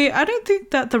episode. See, I don't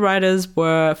think that the writers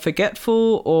were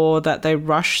forgetful or that they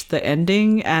rushed the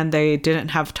ending and they didn't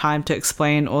have time to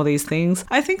explain all these things.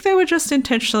 I think they were just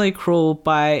intentionally cruel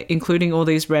by including all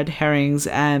these red herrings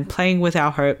and playing with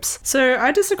our hopes. So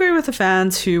I disagree with the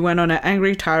fans who went on an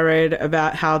angry tirade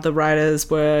about how the writers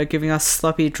were giving us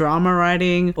sloppy drama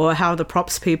writing, or how the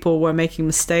props people were making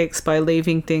mistakes by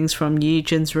leaving things from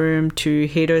Yijin's room to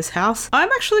Hito's house.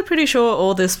 I'm actually pretty sure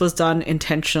all this was done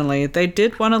intentionally. They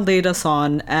did want to lead us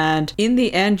on, and in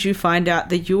the end you find out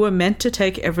that you were meant to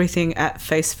take everything at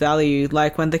face value.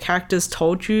 Like when the characters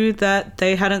told you that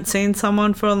they hadn't seen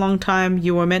someone for a long time,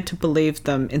 you were meant to believe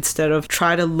them instead of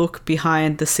try to look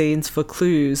behind the scenes for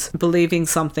clues, believing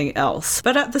something else.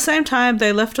 But at the same time,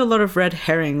 they left a lot of red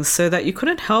herrings so that you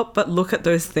couldn't help but look at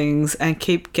those things and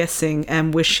keep guessing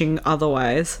and wishing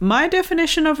otherwise. My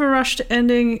definition of a rushed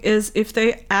ending is if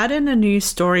they add in a new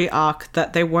story arc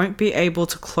that they won't be able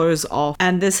to close off,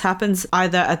 and this happens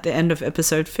either at the end of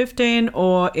episode 15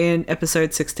 or in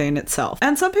episode 16 itself.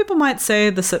 And some people might say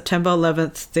the September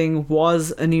 11th thing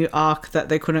was a new arc that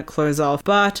they couldn't close off,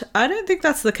 but I don't think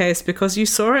that's the case because you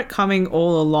saw it coming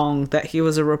all along, that he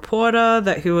was a reporter,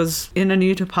 that he was in a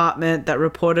new department that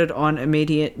reported on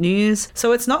immediate news,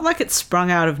 so it's not like it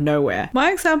sprung out of nowhere.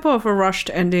 My example of a rushed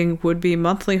ending would be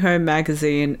Monthly Home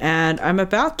magazine, and I'm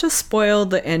about to spoil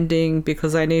the ending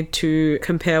because I need to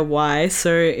compare why,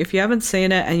 so if you haven't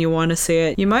seen it and you want to see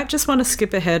it, you might just want to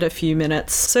skip ahead a few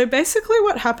minutes. So basically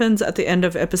what happens at the end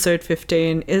of episode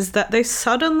 15 is that they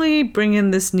suddenly bring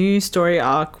in this new story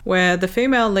arc where the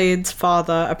female lead's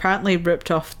father apparently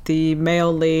ripped off the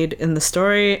male lead in the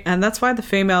story, and that's why the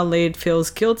female lead feels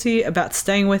guilty about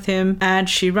staying with him, and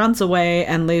she runs away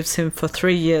and leaves him for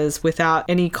 3 years without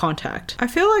any contact. I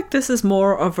feel like this is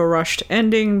more of a rushed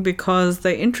ending because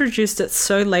they introduced it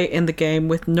so late in the game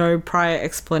with no prior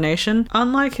explanation,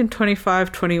 unlike in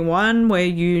 25-21 where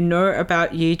you know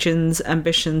about Yijin's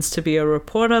ambitions to be a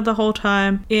reporter the whole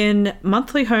time. In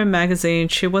Monthly Home magazine,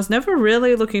 she was never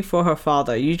really looking for her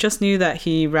father, you just knew that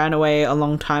he ran away a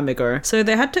long time ago, so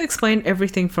they had to explain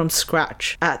everything from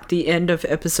scratch at the end of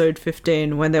episode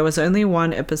 15 when there was only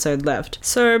one episode left.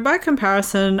 So by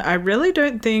comparison, I really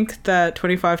don't think that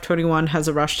 25-21 has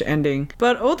a rushed ending.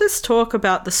 But all this talk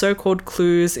about the so-called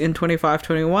clues in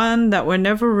 25-21 that were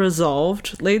never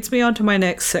resolved leads me on to my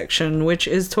next section, which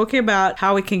is talking about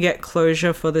how we can get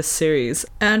closure for this series.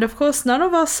 And of course, none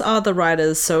of us are the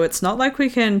writers, so it's not like we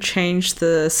can change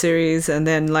the series and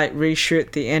then like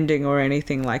reshoot the ending or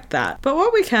anything like that. But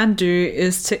what we can do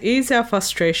is to ease our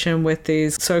frustration with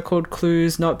these so-called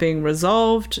clues not being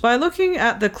resolved by looking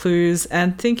at the clues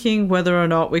and thinking whether or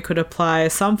not we could apply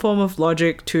some form of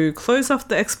logic to close off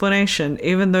the explanation,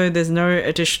 even though there's no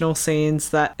additional scenes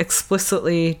that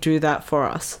explicitly do that for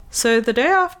us. So the day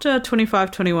after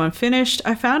 25-21 finished,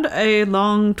 I found a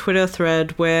long Twitter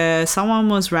thread where someone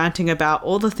was ranting about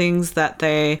all the things that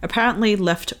they apparently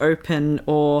left open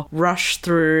or rushed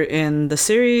through in the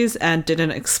series and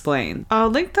didn't explain. I'll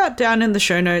link that down in the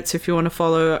show notes if you want to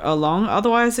follow along,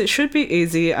 otherwise it should be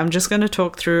easy. I'm just going to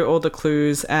talk through all the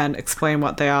clues and explain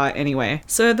what they are anyway.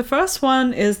 So the first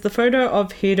one is the photo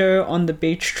of Hito on the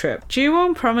beach trip.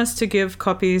 Ji-woong promised to give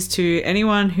copies to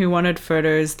anyone who wanted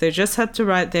photos, they just had to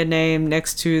write their their name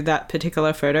next to that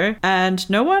particular photo, and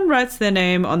no one writes their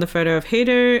name on the photo of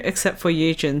Hito except for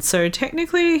Yijin, so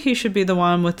technically he should be the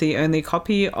one with the only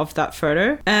copy of that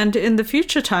photo. And in the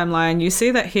future timeline, you see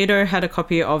that Hito had a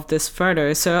copy of this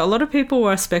photo, so a lot of people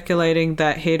were speculating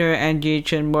that Hito and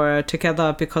Yijin were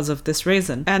together because of this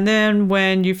reason. And then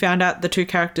when you found out the two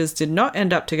characters did not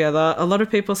end up together, a lot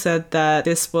of people said that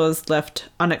this was left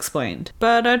unexplained.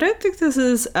 But I don't think this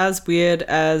is as weird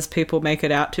as people make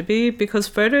it out to be, because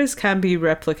photos can be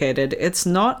replicated. It's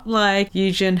not like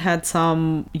Yijin had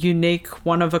some unique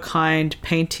one-of-a-kind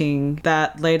painting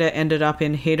that later ended up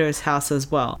in Hito's house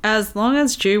as well. As long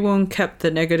as Ji-woon kept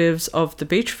the negatives of the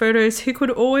beach photos, he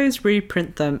could always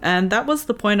reprint them, and that was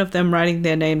the point of them writing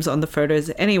their names on the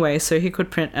photos anyway, so he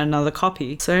could print another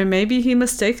copy. So maybe he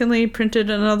mistakenly printed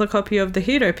another copy of the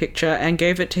Hito picture and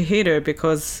gave it to Hito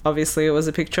because obviously it was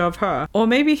a picture of her. Or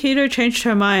maybe Hito changed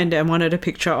her mind and wanted a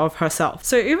picture of herself.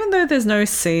 So even though there's no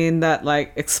scene that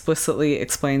like explicitly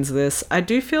explains this, I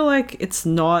do feel like it's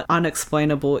not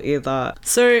unexplainable either.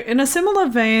 So in a similar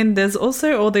vein, there's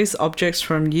also all these objects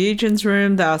from Yijin's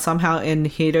room that are somehow in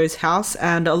Hito's house,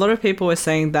 and a lot of people were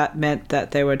saying that meant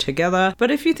that they were together.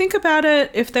 But if you think about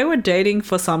it, if they were dating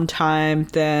for some time,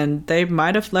 then they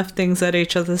might have left things at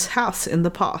each other's house in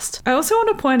the past. I also want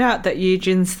to point out that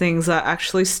Yijin's things are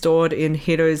actually stored in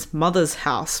Hito's mother's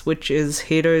house, which is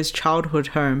Hito's childhood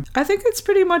home. I think it's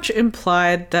pretty much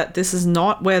implied that this is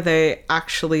not where they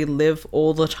actually live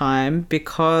all the time,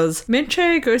 because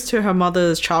Minche goes to her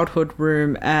mother's childhood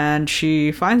room and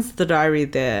she finds the diary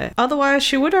there. Otherwise,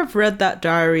 she would have read that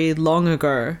diary long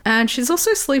ago. And she's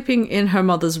also sleeping in her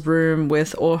mother's room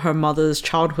with all her mother's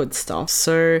childhood stuff,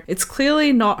 so it's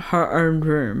clearly not her own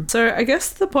room. So I guess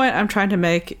the point I'm trying to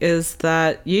make is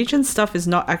that Yijin's stuff is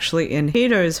not actually in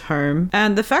Hito's home,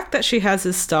 and the fact that she has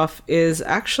his stuff is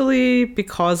actually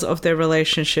because of their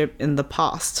relationship in the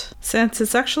past, since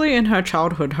it's actually in her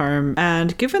childhood home.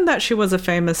 And given that she was a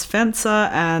famous fencer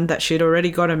and that she'd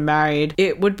already gotten married,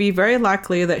 it would be very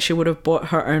likely that she would have bought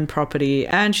her own property,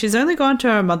 and she's only gone to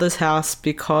her mother's house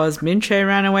because Minche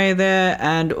ran away there,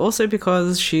 and also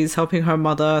because she's helping her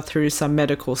mother through some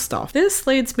medical stuff. This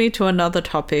leads me to another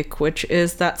topic, which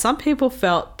is that some people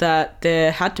felt that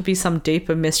there had to be some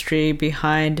deeper mystery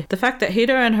behind the fact that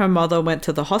Hito and her mother went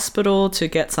to the hospital to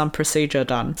get some procedure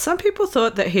done. Some people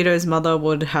thought that Hito's mother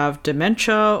would have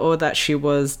dementia or that she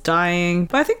was dying,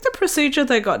 but I think the procedure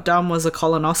they got done was a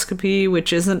colonoscopy,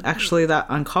 which isn't actually that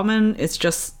uncommon. It's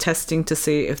just testing to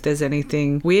see if there's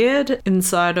anything weird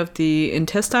inside of the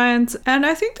intestines, and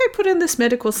I think they put in this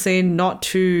medical scene not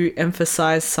to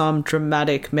emphasize some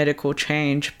dramatic medical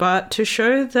change, but to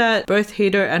show that both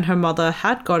Hito and her mother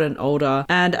had gotten older,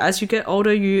 and as you get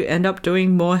older you end up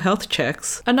doing more health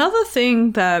checks. Another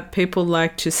thing that people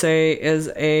like to say is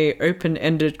a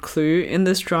open-ended clue in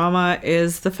this drama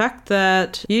is the fact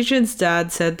that Yijin's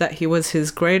dad said that he was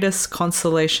his greatest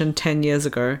consolation 10 years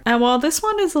ago. And while this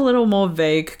one is a little more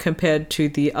vague compared to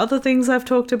the other things I've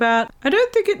talked about, I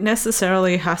don't think it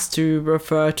necessarily has to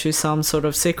refer to some sort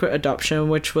of secret adoption,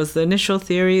 which was the initial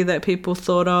theory that people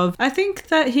thought of. I think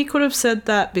that he could have said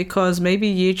that because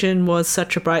maybe Yijin was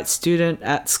such a bright student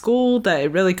at school that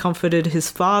it really comforted his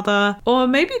father, or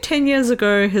maybe 10 years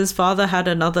ago his father had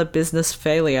another business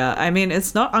failure. I mean,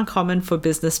 it's not uncommon for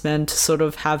businessmen to sort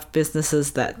of have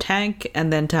businesses that tank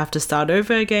and then to have to start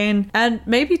over again, and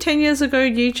maybe 10 years ago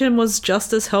Yijin was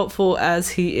just as helpful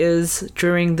as he is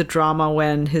during the drama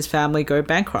when his family go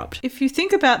bankrupt. If you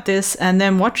think about this and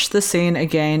then watch the scene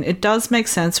again, it does make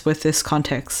sense with this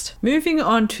context. Moving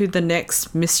on to the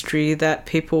next mystery that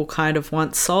people kind of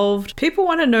want solved. People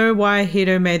want to know why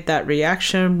Hito made that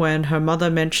reaction when her mother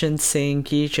mentioned seeing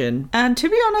Yijin. And to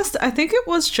be honest, I think it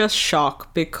was just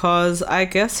shock, because I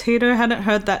guess Hito hadn't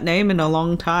heard that name in a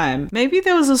long time. Maybe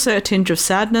there was also a tinge of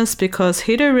sadness because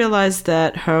Hito realized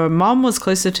that her mom was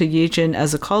closer to Yijin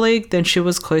as a colleague than she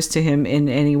was close to him in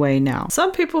any way now.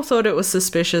 Some people thought it was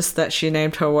suspicious that she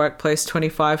named her workplace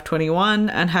 2521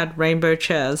 and had rainbow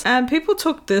chairs, and people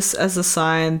took this as a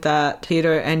sign that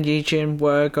Hito and Yijin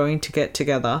were going to get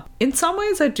together. In some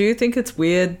ways, I do think it's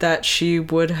weird that she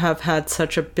would have had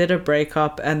such a bitter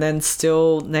breakup and then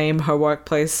still name her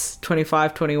workplace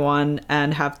 2521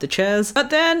 and have the chairs. But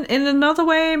then in another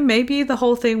way, maybe the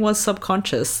whole thing was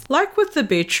subconscious. Like with the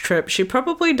beach trip, she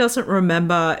probably doesn't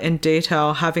remember in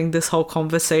detail having this whole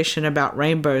conversation about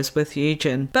rainbows with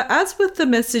Yijin. But as with the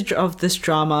message of this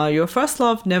drama, your first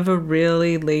love never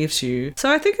really leaves you.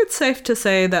 So I think it's safe to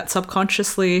say that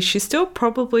subconsciously she still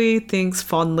probably thinks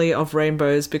fondly of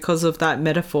rainbows because of that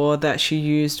metaphor that she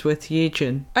used with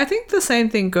Yijin. I think the same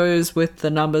thing goes with the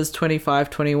numbers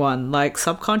 2521. Like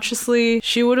subconsciously,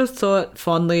 she would have thought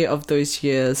fondly only of those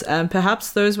years, and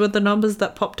perhaps those were the numbers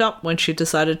that popped up when she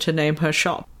decided to name her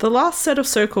shop. The last set of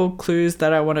so-called clues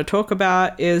that I want to talk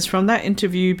about is from that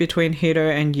interview between Hito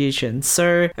and Yijin.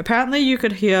 So apparently you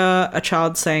could hear a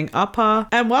child saying appa,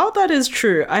 and while that is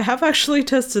true, I have actually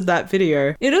tested that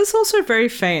video. It is also very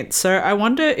faint, so I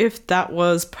wonder if that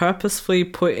was purposefully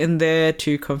put in there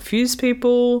to confuse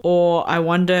people, or I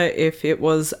wonder if it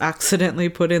was accidentally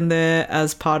put in there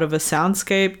as part of a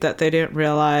soundscape that they didn't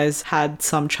realize had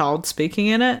some child speaking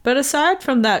in it. But aside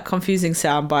from that confusing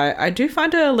soundbite, I do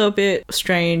find it a little bit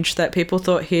strange that people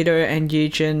thought Hito and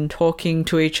Yijin talking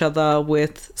to each other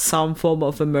with some form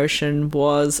of emotion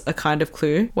was a kind of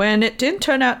clue. When it didn't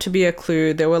turn out to be a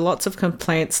clue, there were lots of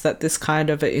complaints that this kind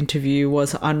of an interview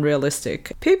was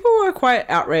unrealistic. People were quite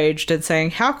outraged and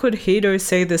saying, how could Hito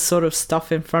say this sort of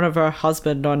stuff in front of her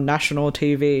husband on national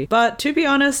TV? But to be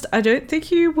honest, I don't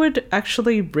think you would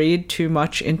actually read too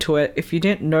much into it if you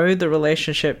didn't know the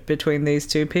relationship between these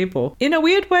two people. In a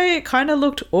weird way, it kind of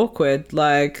looked awkward,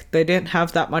 like they didn't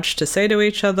have that much to say to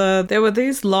each other. There were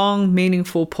these long,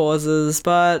 meaningful pauses,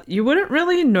 but you wouldn't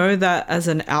really know that as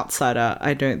an outsider,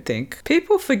 I don't think.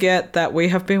 People forget that we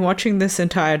have been watching this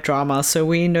entire drama, so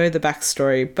we know the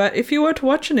backstory, but if you were to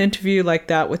watch an interview like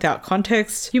that without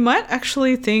context, you might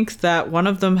actually think that one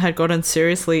of them had gotten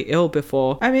seriously ill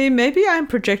before. I mean, maybe I'm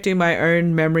projecting my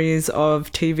own memories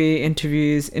of TV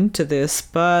interviews into this,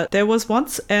 but there was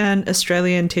once an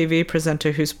Australian TV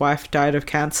presenter whose wife died of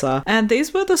cancer, and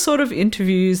these were the sort of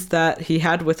interviews that he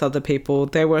had with other people.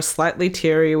 They were slightly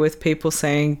teary with people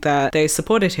saying that they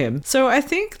supported him. So I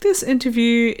think this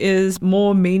interview is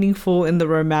more meaningful in the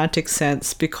romantic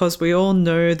sense because we all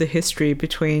know the history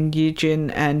between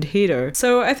Yijin and Hito.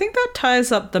 So I think that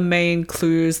ties up the main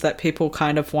clues that people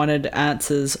kind of wanted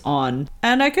answers on.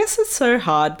 And I guess it's so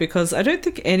hard because I don't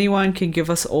think anyone can give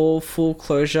us all full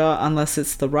closure unless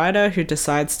it's the writer who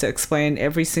decides to explain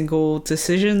every single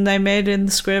decision they made in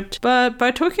the script. But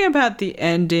by talking about the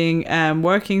ending and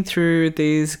working through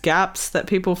these gaps that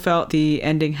people felt the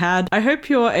ending had, I hope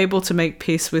you're able to make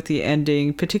peace with the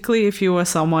ending, particularly if you were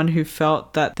someone who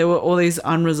felt that there were all these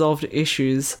unresolved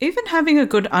issues. Even having a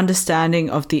good understanding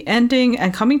of the ending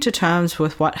and coming to terms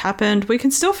with what happened, we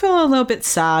can still feel a little bit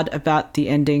sad about the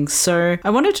ending. So I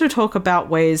wanted to talk about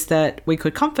ways that we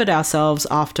could comfort ourselves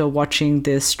after watching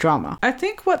this drama. I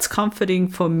think what's comforting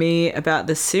for me about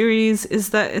this series is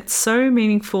that it's so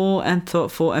meaningful and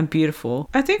thoughtful and beautiful.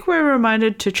 I think we're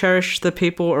reminded to cherish the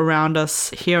people around us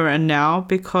here and now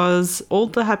because all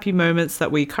the happy moments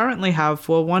that we currently have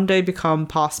will one day become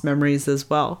past memories as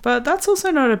well. But that's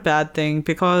also not a bad thing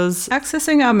because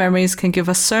accessing our memories can give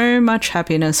us so much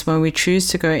happiness when we choose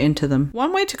to go into them.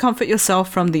 One way to comfort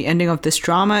yourself from the ending of this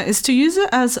drama is to use it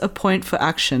as a point for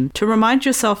action, to remind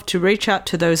yourself to reach out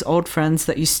to those old friends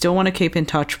that you still want to keep in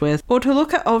touch with, or to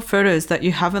look at old photos that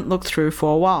you haven't looked through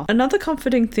for a while. Another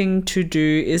comforting thing to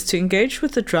do is to engage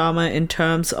with the drama in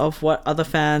terms of what other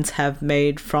fans have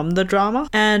made from the drama.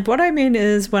 And what I mean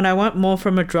is, when I want more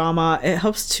from a drama, it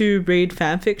helps to read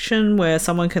fanfiction where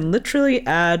someone can literally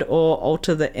add or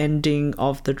alter the ending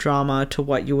of the drama to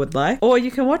what you would like. Or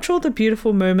you can watch all the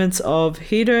beautiful moments of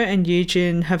Hito and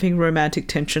Yijin having romantic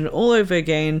tension all over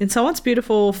again in someone's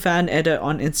beautiful fan edit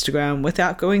on Instagram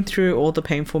without going through all the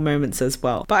painful moments as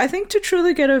well. But I think to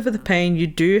truly get over the pain, you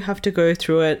do have to go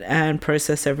through it and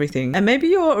process everything. And maybe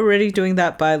you're already doing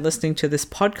that by listening to this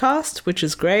podcast, which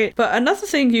is great. But another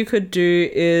thing you could do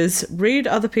is read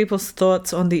other people's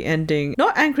thoughts on the ending.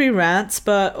 Not angry rants,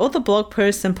 but all the blog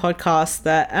posts and podcasts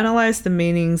that analyze the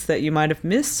meanings that you might have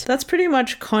missed. That's pretty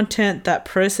much content that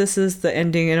processes the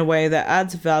ending in a way that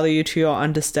adds value to your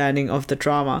understanding of the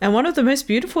drama. And one of the most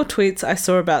beautiful tweets I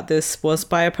saw about this was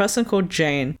by a person called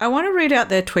Jane. I want to read out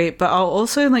their tweet, but I'll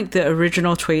also link the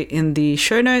original tweet in the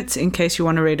show notes in case you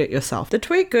want to read it yourself. The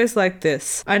tweet goes like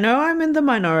this: I know I'm in the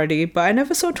minority, but I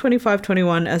never saw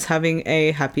 2521 as having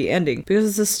a happy ending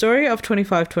because the story of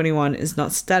 2521 is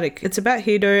not static. It's about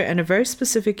Hito and a very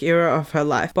specific era of her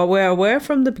life, but we're aware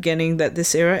from the beginning that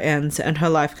this era ends and her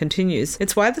life continues.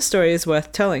 It's why the story is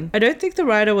worth telling. I don't think the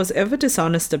writer was ever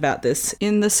dishonest about this.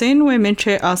 In the scene where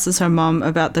Minche asks her mom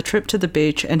about the trip to the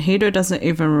beach and Hito doesn't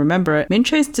even remember it,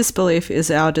 Minche's disbelief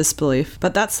is our disbelief.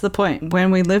 But that's the point.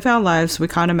 When we live our lives, we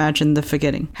can't imagine the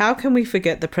forgetting. How can we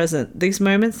forget the present? These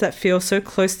moments that feel so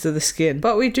close to the skin.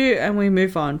 But we do, and we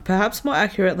move on. Perhaps more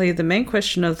accurately, the main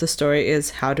question of the story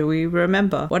is, how do we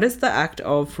remember? What is the act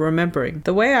of remembering?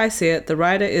 The way I see it, the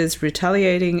writer is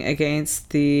retaliating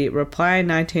against the Reply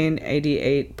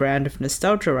 1988 brand of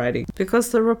nostalgia writing, because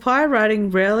the Reply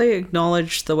writing rarely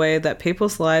acknowledged the way that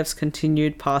people's lives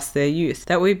continued past their youth,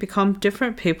 that we become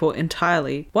different people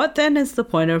entirely. What then is the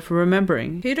point of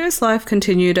remembering? ending. Hito's life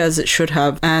continued as it should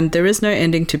have, and there is no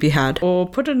ending to be had. Or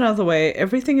put another way,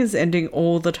 everything is ending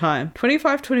all the time.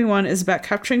 2521 is about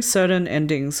capturing certain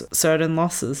endings, certain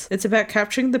losses. It's about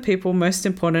capturing the people most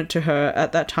important to her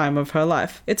at that time of her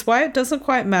life. It's why it doesn't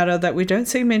quite matter that we don't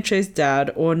see Minche's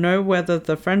dad or know whether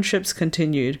the friendships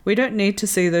continued. We don't need to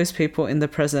see those people in the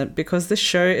present because this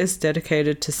show is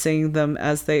dedicated to seeing them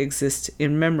as they exist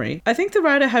in memory. I think the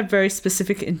writer had very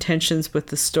specific intentions with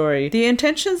the story. The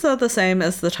intentions are the same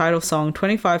as the title song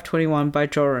 2521 by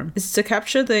Joram. It's to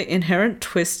capture the inherent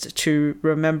twist to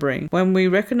remembering, when we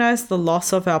recognize the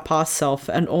loss of our past self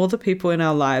and all the people in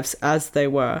our lives as they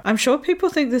were. I'm sure people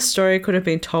think this story could have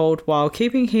been told while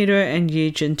keeping Hito and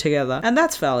Yijin together, and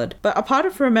that's valid. But a part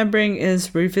of remembering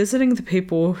is revisiting the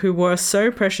people who were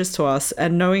so precious to us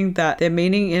and knowing that their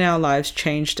meaning in our lives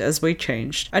changed as we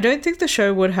changed. I don't think the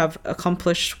show would have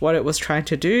accomplished what it was trying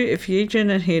to do if Yijin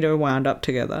and Hito wound up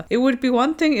together. It would be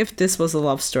one thing if this was a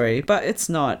love story, but it's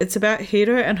not. It's about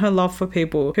Hito and her love for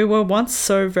people who were once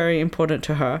so very important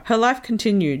to her. Her life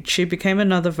continued. She became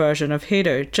another version of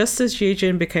Hito, just as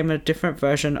Yijin became a different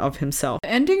version of himself. The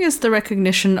ending is the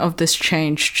recognition of this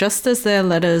change, just as their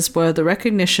letters were the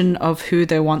recognition of who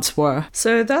they once were.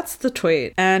 So that's the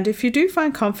tweet. And if you do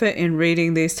find comfort in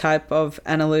reading these type of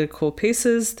analytical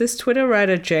pieces, this Twitter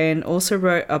writer Jane also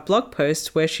wrote a blog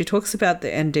post where she talks about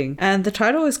the ending. And the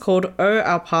title is called Oh,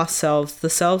 Our Past Selves, the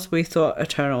Selves We Thought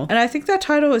Eternal. And I think that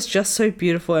title is just so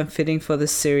beautiful and fitting for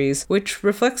this series, which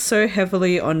reflects so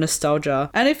heavily on nostalgia.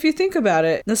 And if you think about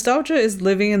it, nostalgia is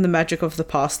living in the magic of the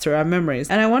past through our memories.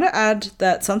 And I want to add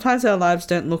that sometimes our lives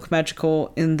don't look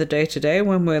magical in the day-to-day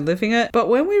when we're living it, but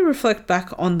when we reflect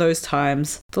back on those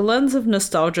times, the lens of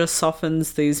nostalgia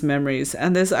softens these memories.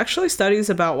 And there's actually studies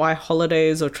about why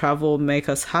holidays or travel make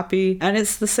us happy, and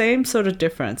it's the same sort of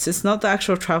difference. It's not the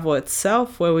actual travel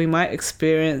itself where we might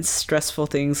experience stressful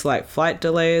things like flight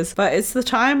delays, but it's the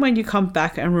time when you come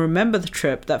back and remember the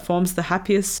trip that forms the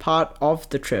happiest part of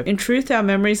the trip. In truth, our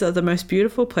memories are the most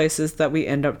beautiful places that we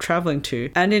end up traveling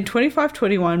to. And in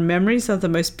 2521, memories are the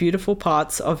most beautiful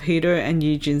parts of Hito and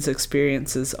Yijin's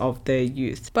experiences of their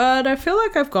youth. But I feel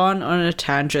like I've gone on a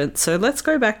tangent, so let's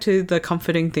go back to the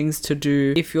comforting things to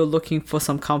do if you're looking for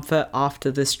some comfort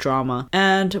after this drama.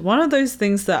 And one of those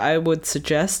things that I would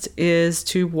suggest is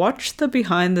to watch the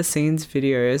behind the scenes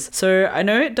videos. So I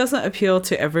know it doesn't appeal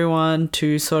to everyone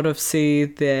to sort of see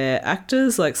their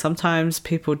actors, like sometimes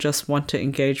people just want to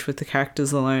engage with the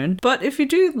characters alone. But if you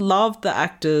do love the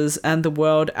actors and the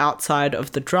world outside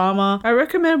of the drama, I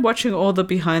recommend watching all the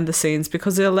behind the scenes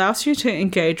because it allows you to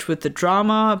engage with the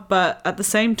drama, but at the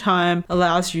same time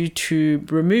allows you to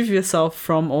remove yourself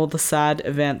from all the sad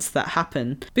events that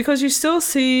happen. Because you still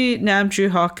see Nam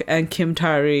Joo-hyuk and Kim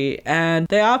Tae-ri, and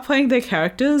they are playing their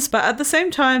characters, but at the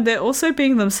same time they're also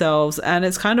being themselves, and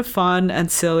it's kind of fun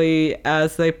and silly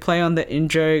as they play on the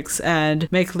in-jokes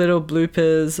and make little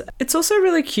bloopers. It's also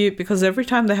really cute because every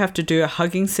time they have to do a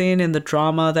hugging scene in the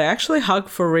drama, they actually hug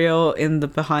for real in the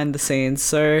behind the scenes.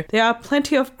 So there are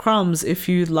plenty of crumbs if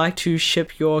you like to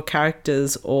ship your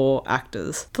characters or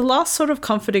actors. The last sort of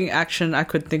comforting action I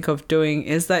could think of doing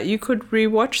is that you could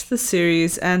rewatch the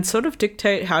series and sort of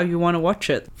dictate how you want to watch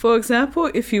it. For example,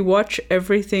 if you watch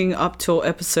everything up till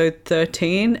episode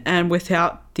 13 and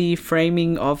without the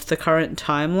framing of the current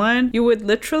timeline, you would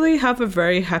literally have a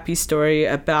very happy story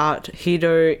about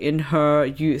Hito in her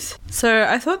youth. So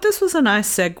I thought this was a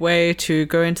nice segue to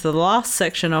go into the last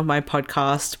section of my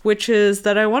podcast, which is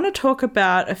that I want to talk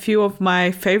about a few of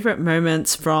my favorite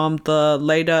moments from the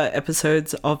later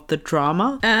episodes of the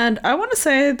drama. And I want to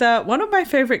say that one of my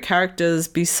favorite characters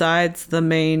besides the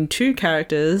main two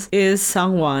characters is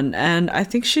Sangwon, and I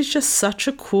think she's just such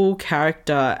a cool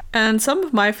character. And some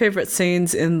of my favorite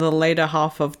scenes in the later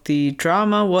half of the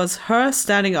drama was her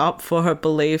standing up for her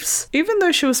beliefs. Even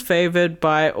though she was favored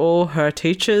by all her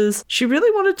teachers, she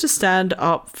really wanted to stand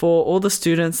up for all the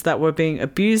students that were being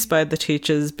abused by the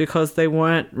teachers because they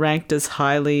weren't ranked as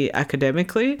highly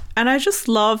academically. And I just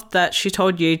loved that she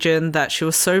told Yijin that she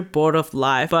was so bored of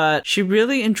life, but she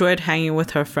really enjoyed hanging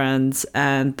with her friends,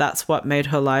 and that's what made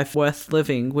her life worth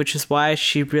living, which is why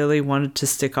she really wanted to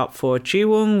stick up for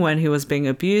Jiwoong when he was being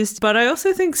abused. But I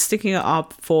also think sticking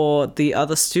up for the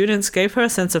other students gave her a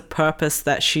sense of purpose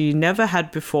that she never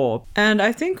had before. And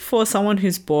I think for someone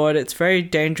who's bored, it's very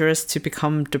dangerous to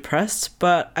become depressed,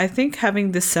 but I think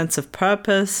having this sense of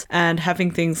purpose and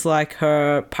having things like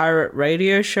her pirate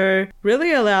radio show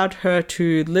really allowed her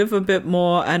to live a bit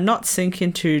more and not sink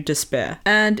into despair.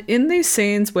 And in these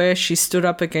scenes where she stood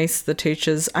up against the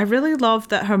teachers, I really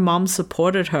loved that her mum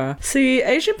supported her. See,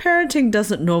 Asian parenting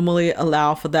doesn't normally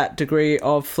allow for that degree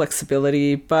of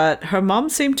flexibility, but her mum mom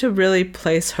seemed to really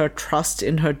place her trust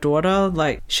in her daughter.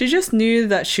 Like, she just knew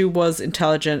that she was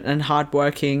intelligent and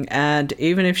hardworking, and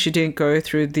even if she didn't go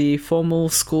through the formal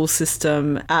school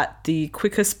system at the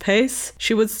quickest pace,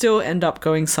 she would still end up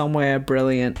going somewhere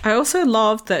brilliant. I also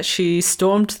loved that she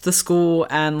stormed the school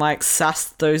and like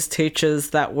sassed those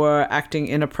teachers that were acting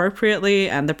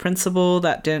inappropriately and the principal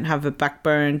that didn't have a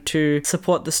backbone to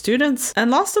support the students.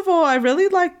 And last of all, I really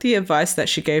liked the advice that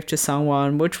she gave to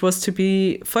Sungwon, which was to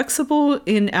be flexible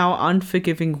in our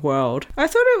unforgiving world. I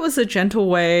thought it was a gentle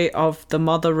way of the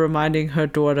mother reminding her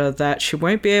daughter that she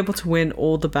won't be able to win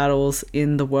all the battles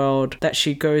in the world that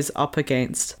she goes up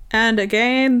against. And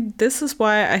again, this is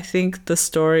why I think the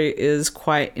story is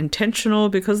quite intentional,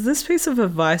 because this piece of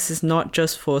advice is not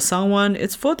just for someone,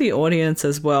 it's for the audience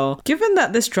as well. Given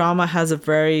that this drama has a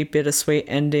very bittersweet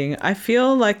ending, I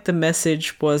feel like the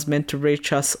message was meant to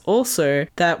reach us also,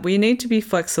 that we need to be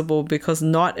flexible because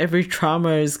not every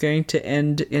drama is going to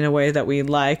end in a way that we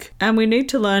like, and we need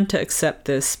to learn to accept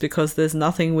this because there's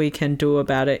nothing we can do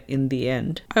about it in the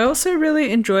end. I also really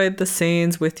enjoyed the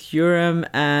scenes with Yurim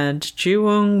and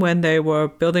Jiwoong when they were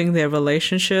building their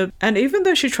relationship, and even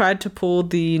though she tried to pull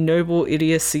the noble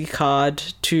idiocy card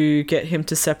to get him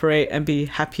to separate and be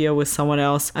happier with someone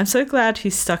else, I'm so glad he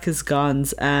stuck his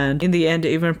guns and in the end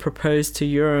even proposed to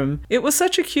Yurim. It was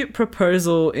such a cute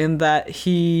proposal in that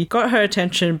he got her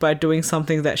attention by doing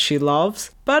something that she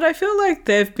loves. But I feel like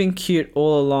they've been cute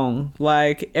all along.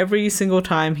 Like, every single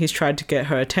time he's tried to get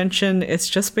her attention, it's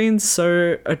just been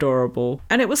so adorable.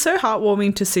 And it was so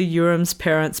heartwarming to see Yurim's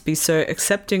parents be so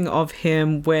accepting of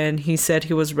him when he said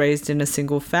he was raised in a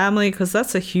single family, because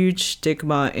that's a huge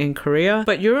stigma in Korea.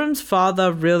 But Yurim's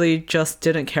father really just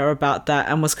didn't care about that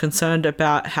and was concerned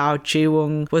about how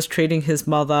Jiwoong was treating his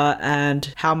mother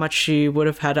and how much she would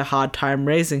have had a hard time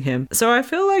raising him. So I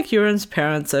feel like Yurim's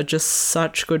parents are just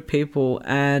such good people.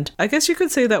 And I guess you could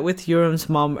say that with Yurim's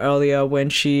mom earlier when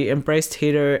she embraced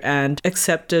Hito and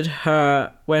accepted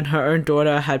her when her own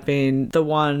daughter had been the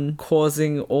one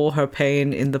causing all her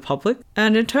pain in the public.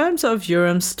 And in terms of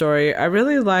Yurim's story, I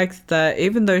really liked that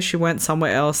even though she went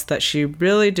somewhere else that she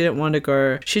really didn't want to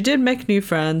go, she did make new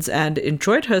friends and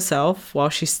enjoyed herself while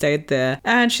she stayed there.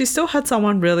 And she still had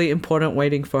someone really important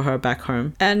waiting for her back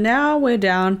home. And now we're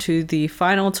down to the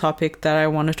final topic that I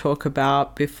want to talk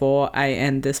about before I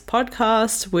end this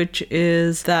podcast, which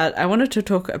is that I wanted to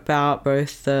talk about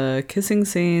both the kissing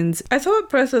scenes. I thought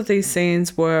both of these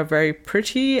scenes were very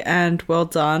pretty and well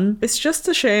done. It's just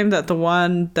a shame that the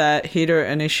one that Hito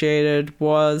initiated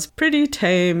was pretty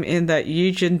tame in that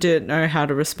Yujin didn't know how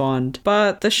to respond.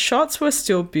 But the shots were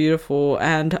still beautiful,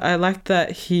 and I liked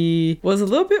that he was a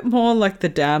little bit more like the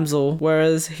damsel,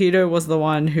 whereas Hito was the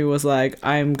one who was like,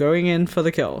 I'm going in for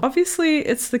the kill. Obviously,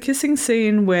 it's the kissing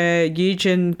scene where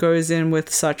Yujin goes in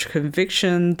with such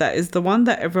conviction that is the one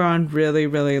that everyone really,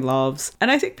 really loves. And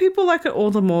I think people like it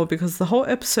all the more because the whole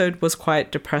episode was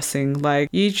quite depressing. Like,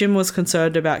 Yijin was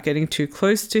concerned about getting too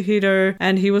close to Hito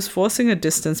and he was forcing a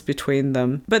distance between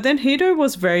them. But then Hito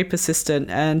was very persistent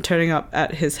and turning up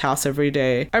at his house every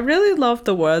day. I really loved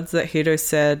the words that Hito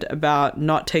said about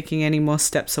not taking any more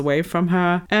steps away from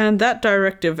her, and that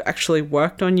directive actually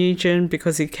worked on Yijin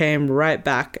because he came right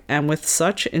back and with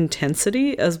such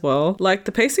intensity as well. Like,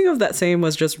 the pacing of that scene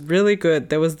was just really good.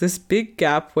 There was this big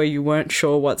gap where you weren't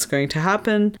sure what's going to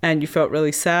happen and you felt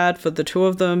really sad for the two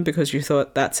of them because you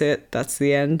thought that's it, that's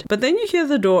the end. But then you hear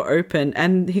the door open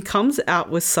and he comes out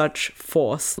with such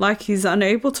force, like he's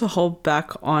unable to hold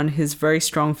back on his very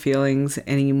strong feelings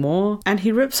anymore, and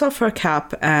he rips off her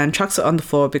cap and chucks it on the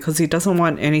floor because he doesn't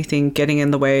want anything getting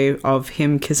in the way of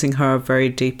him kissing her very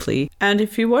deeply. And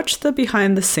if you watch the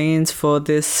behind the scenes for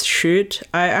this shoot,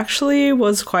 I actually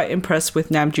was quite impressed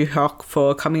with Nam Joo-hyuk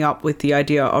for coming up with the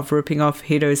idea of ripping off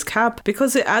Hito's cap,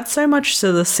 because it adds so much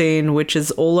to the scene, which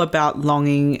is all about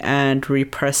longing and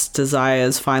repressed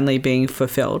desires finally being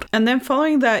fulfilled. And then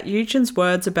following that, Yujin's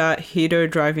words about Hito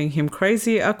driving him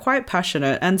crazy are quite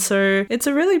passionate, and so it's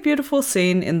a really beautiful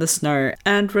scene in the snow.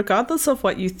 And regardless of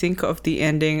what you think of the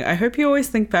ending, I hope you always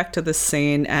think back to this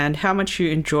scene and how much you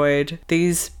enjoyed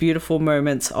these beautiful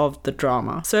moments of the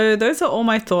drama. So those are all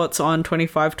my thoughts on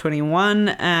 2521,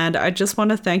 and I just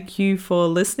want to thank you for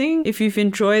listening. If you've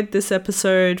enjoyed this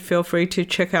episode, feel free to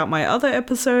check out my other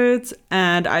episodes,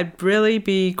 and I'd really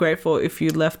be grateful if you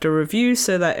left a review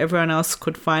so that everyone else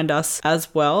could find us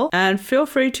as well. And feel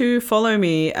free to follow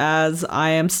me as I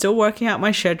am still working out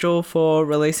my schedule for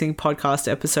releasing podcast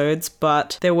episodes,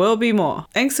 but there will be more.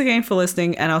 Thanks again for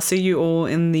listening, and I'll see you all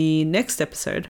in the next episode.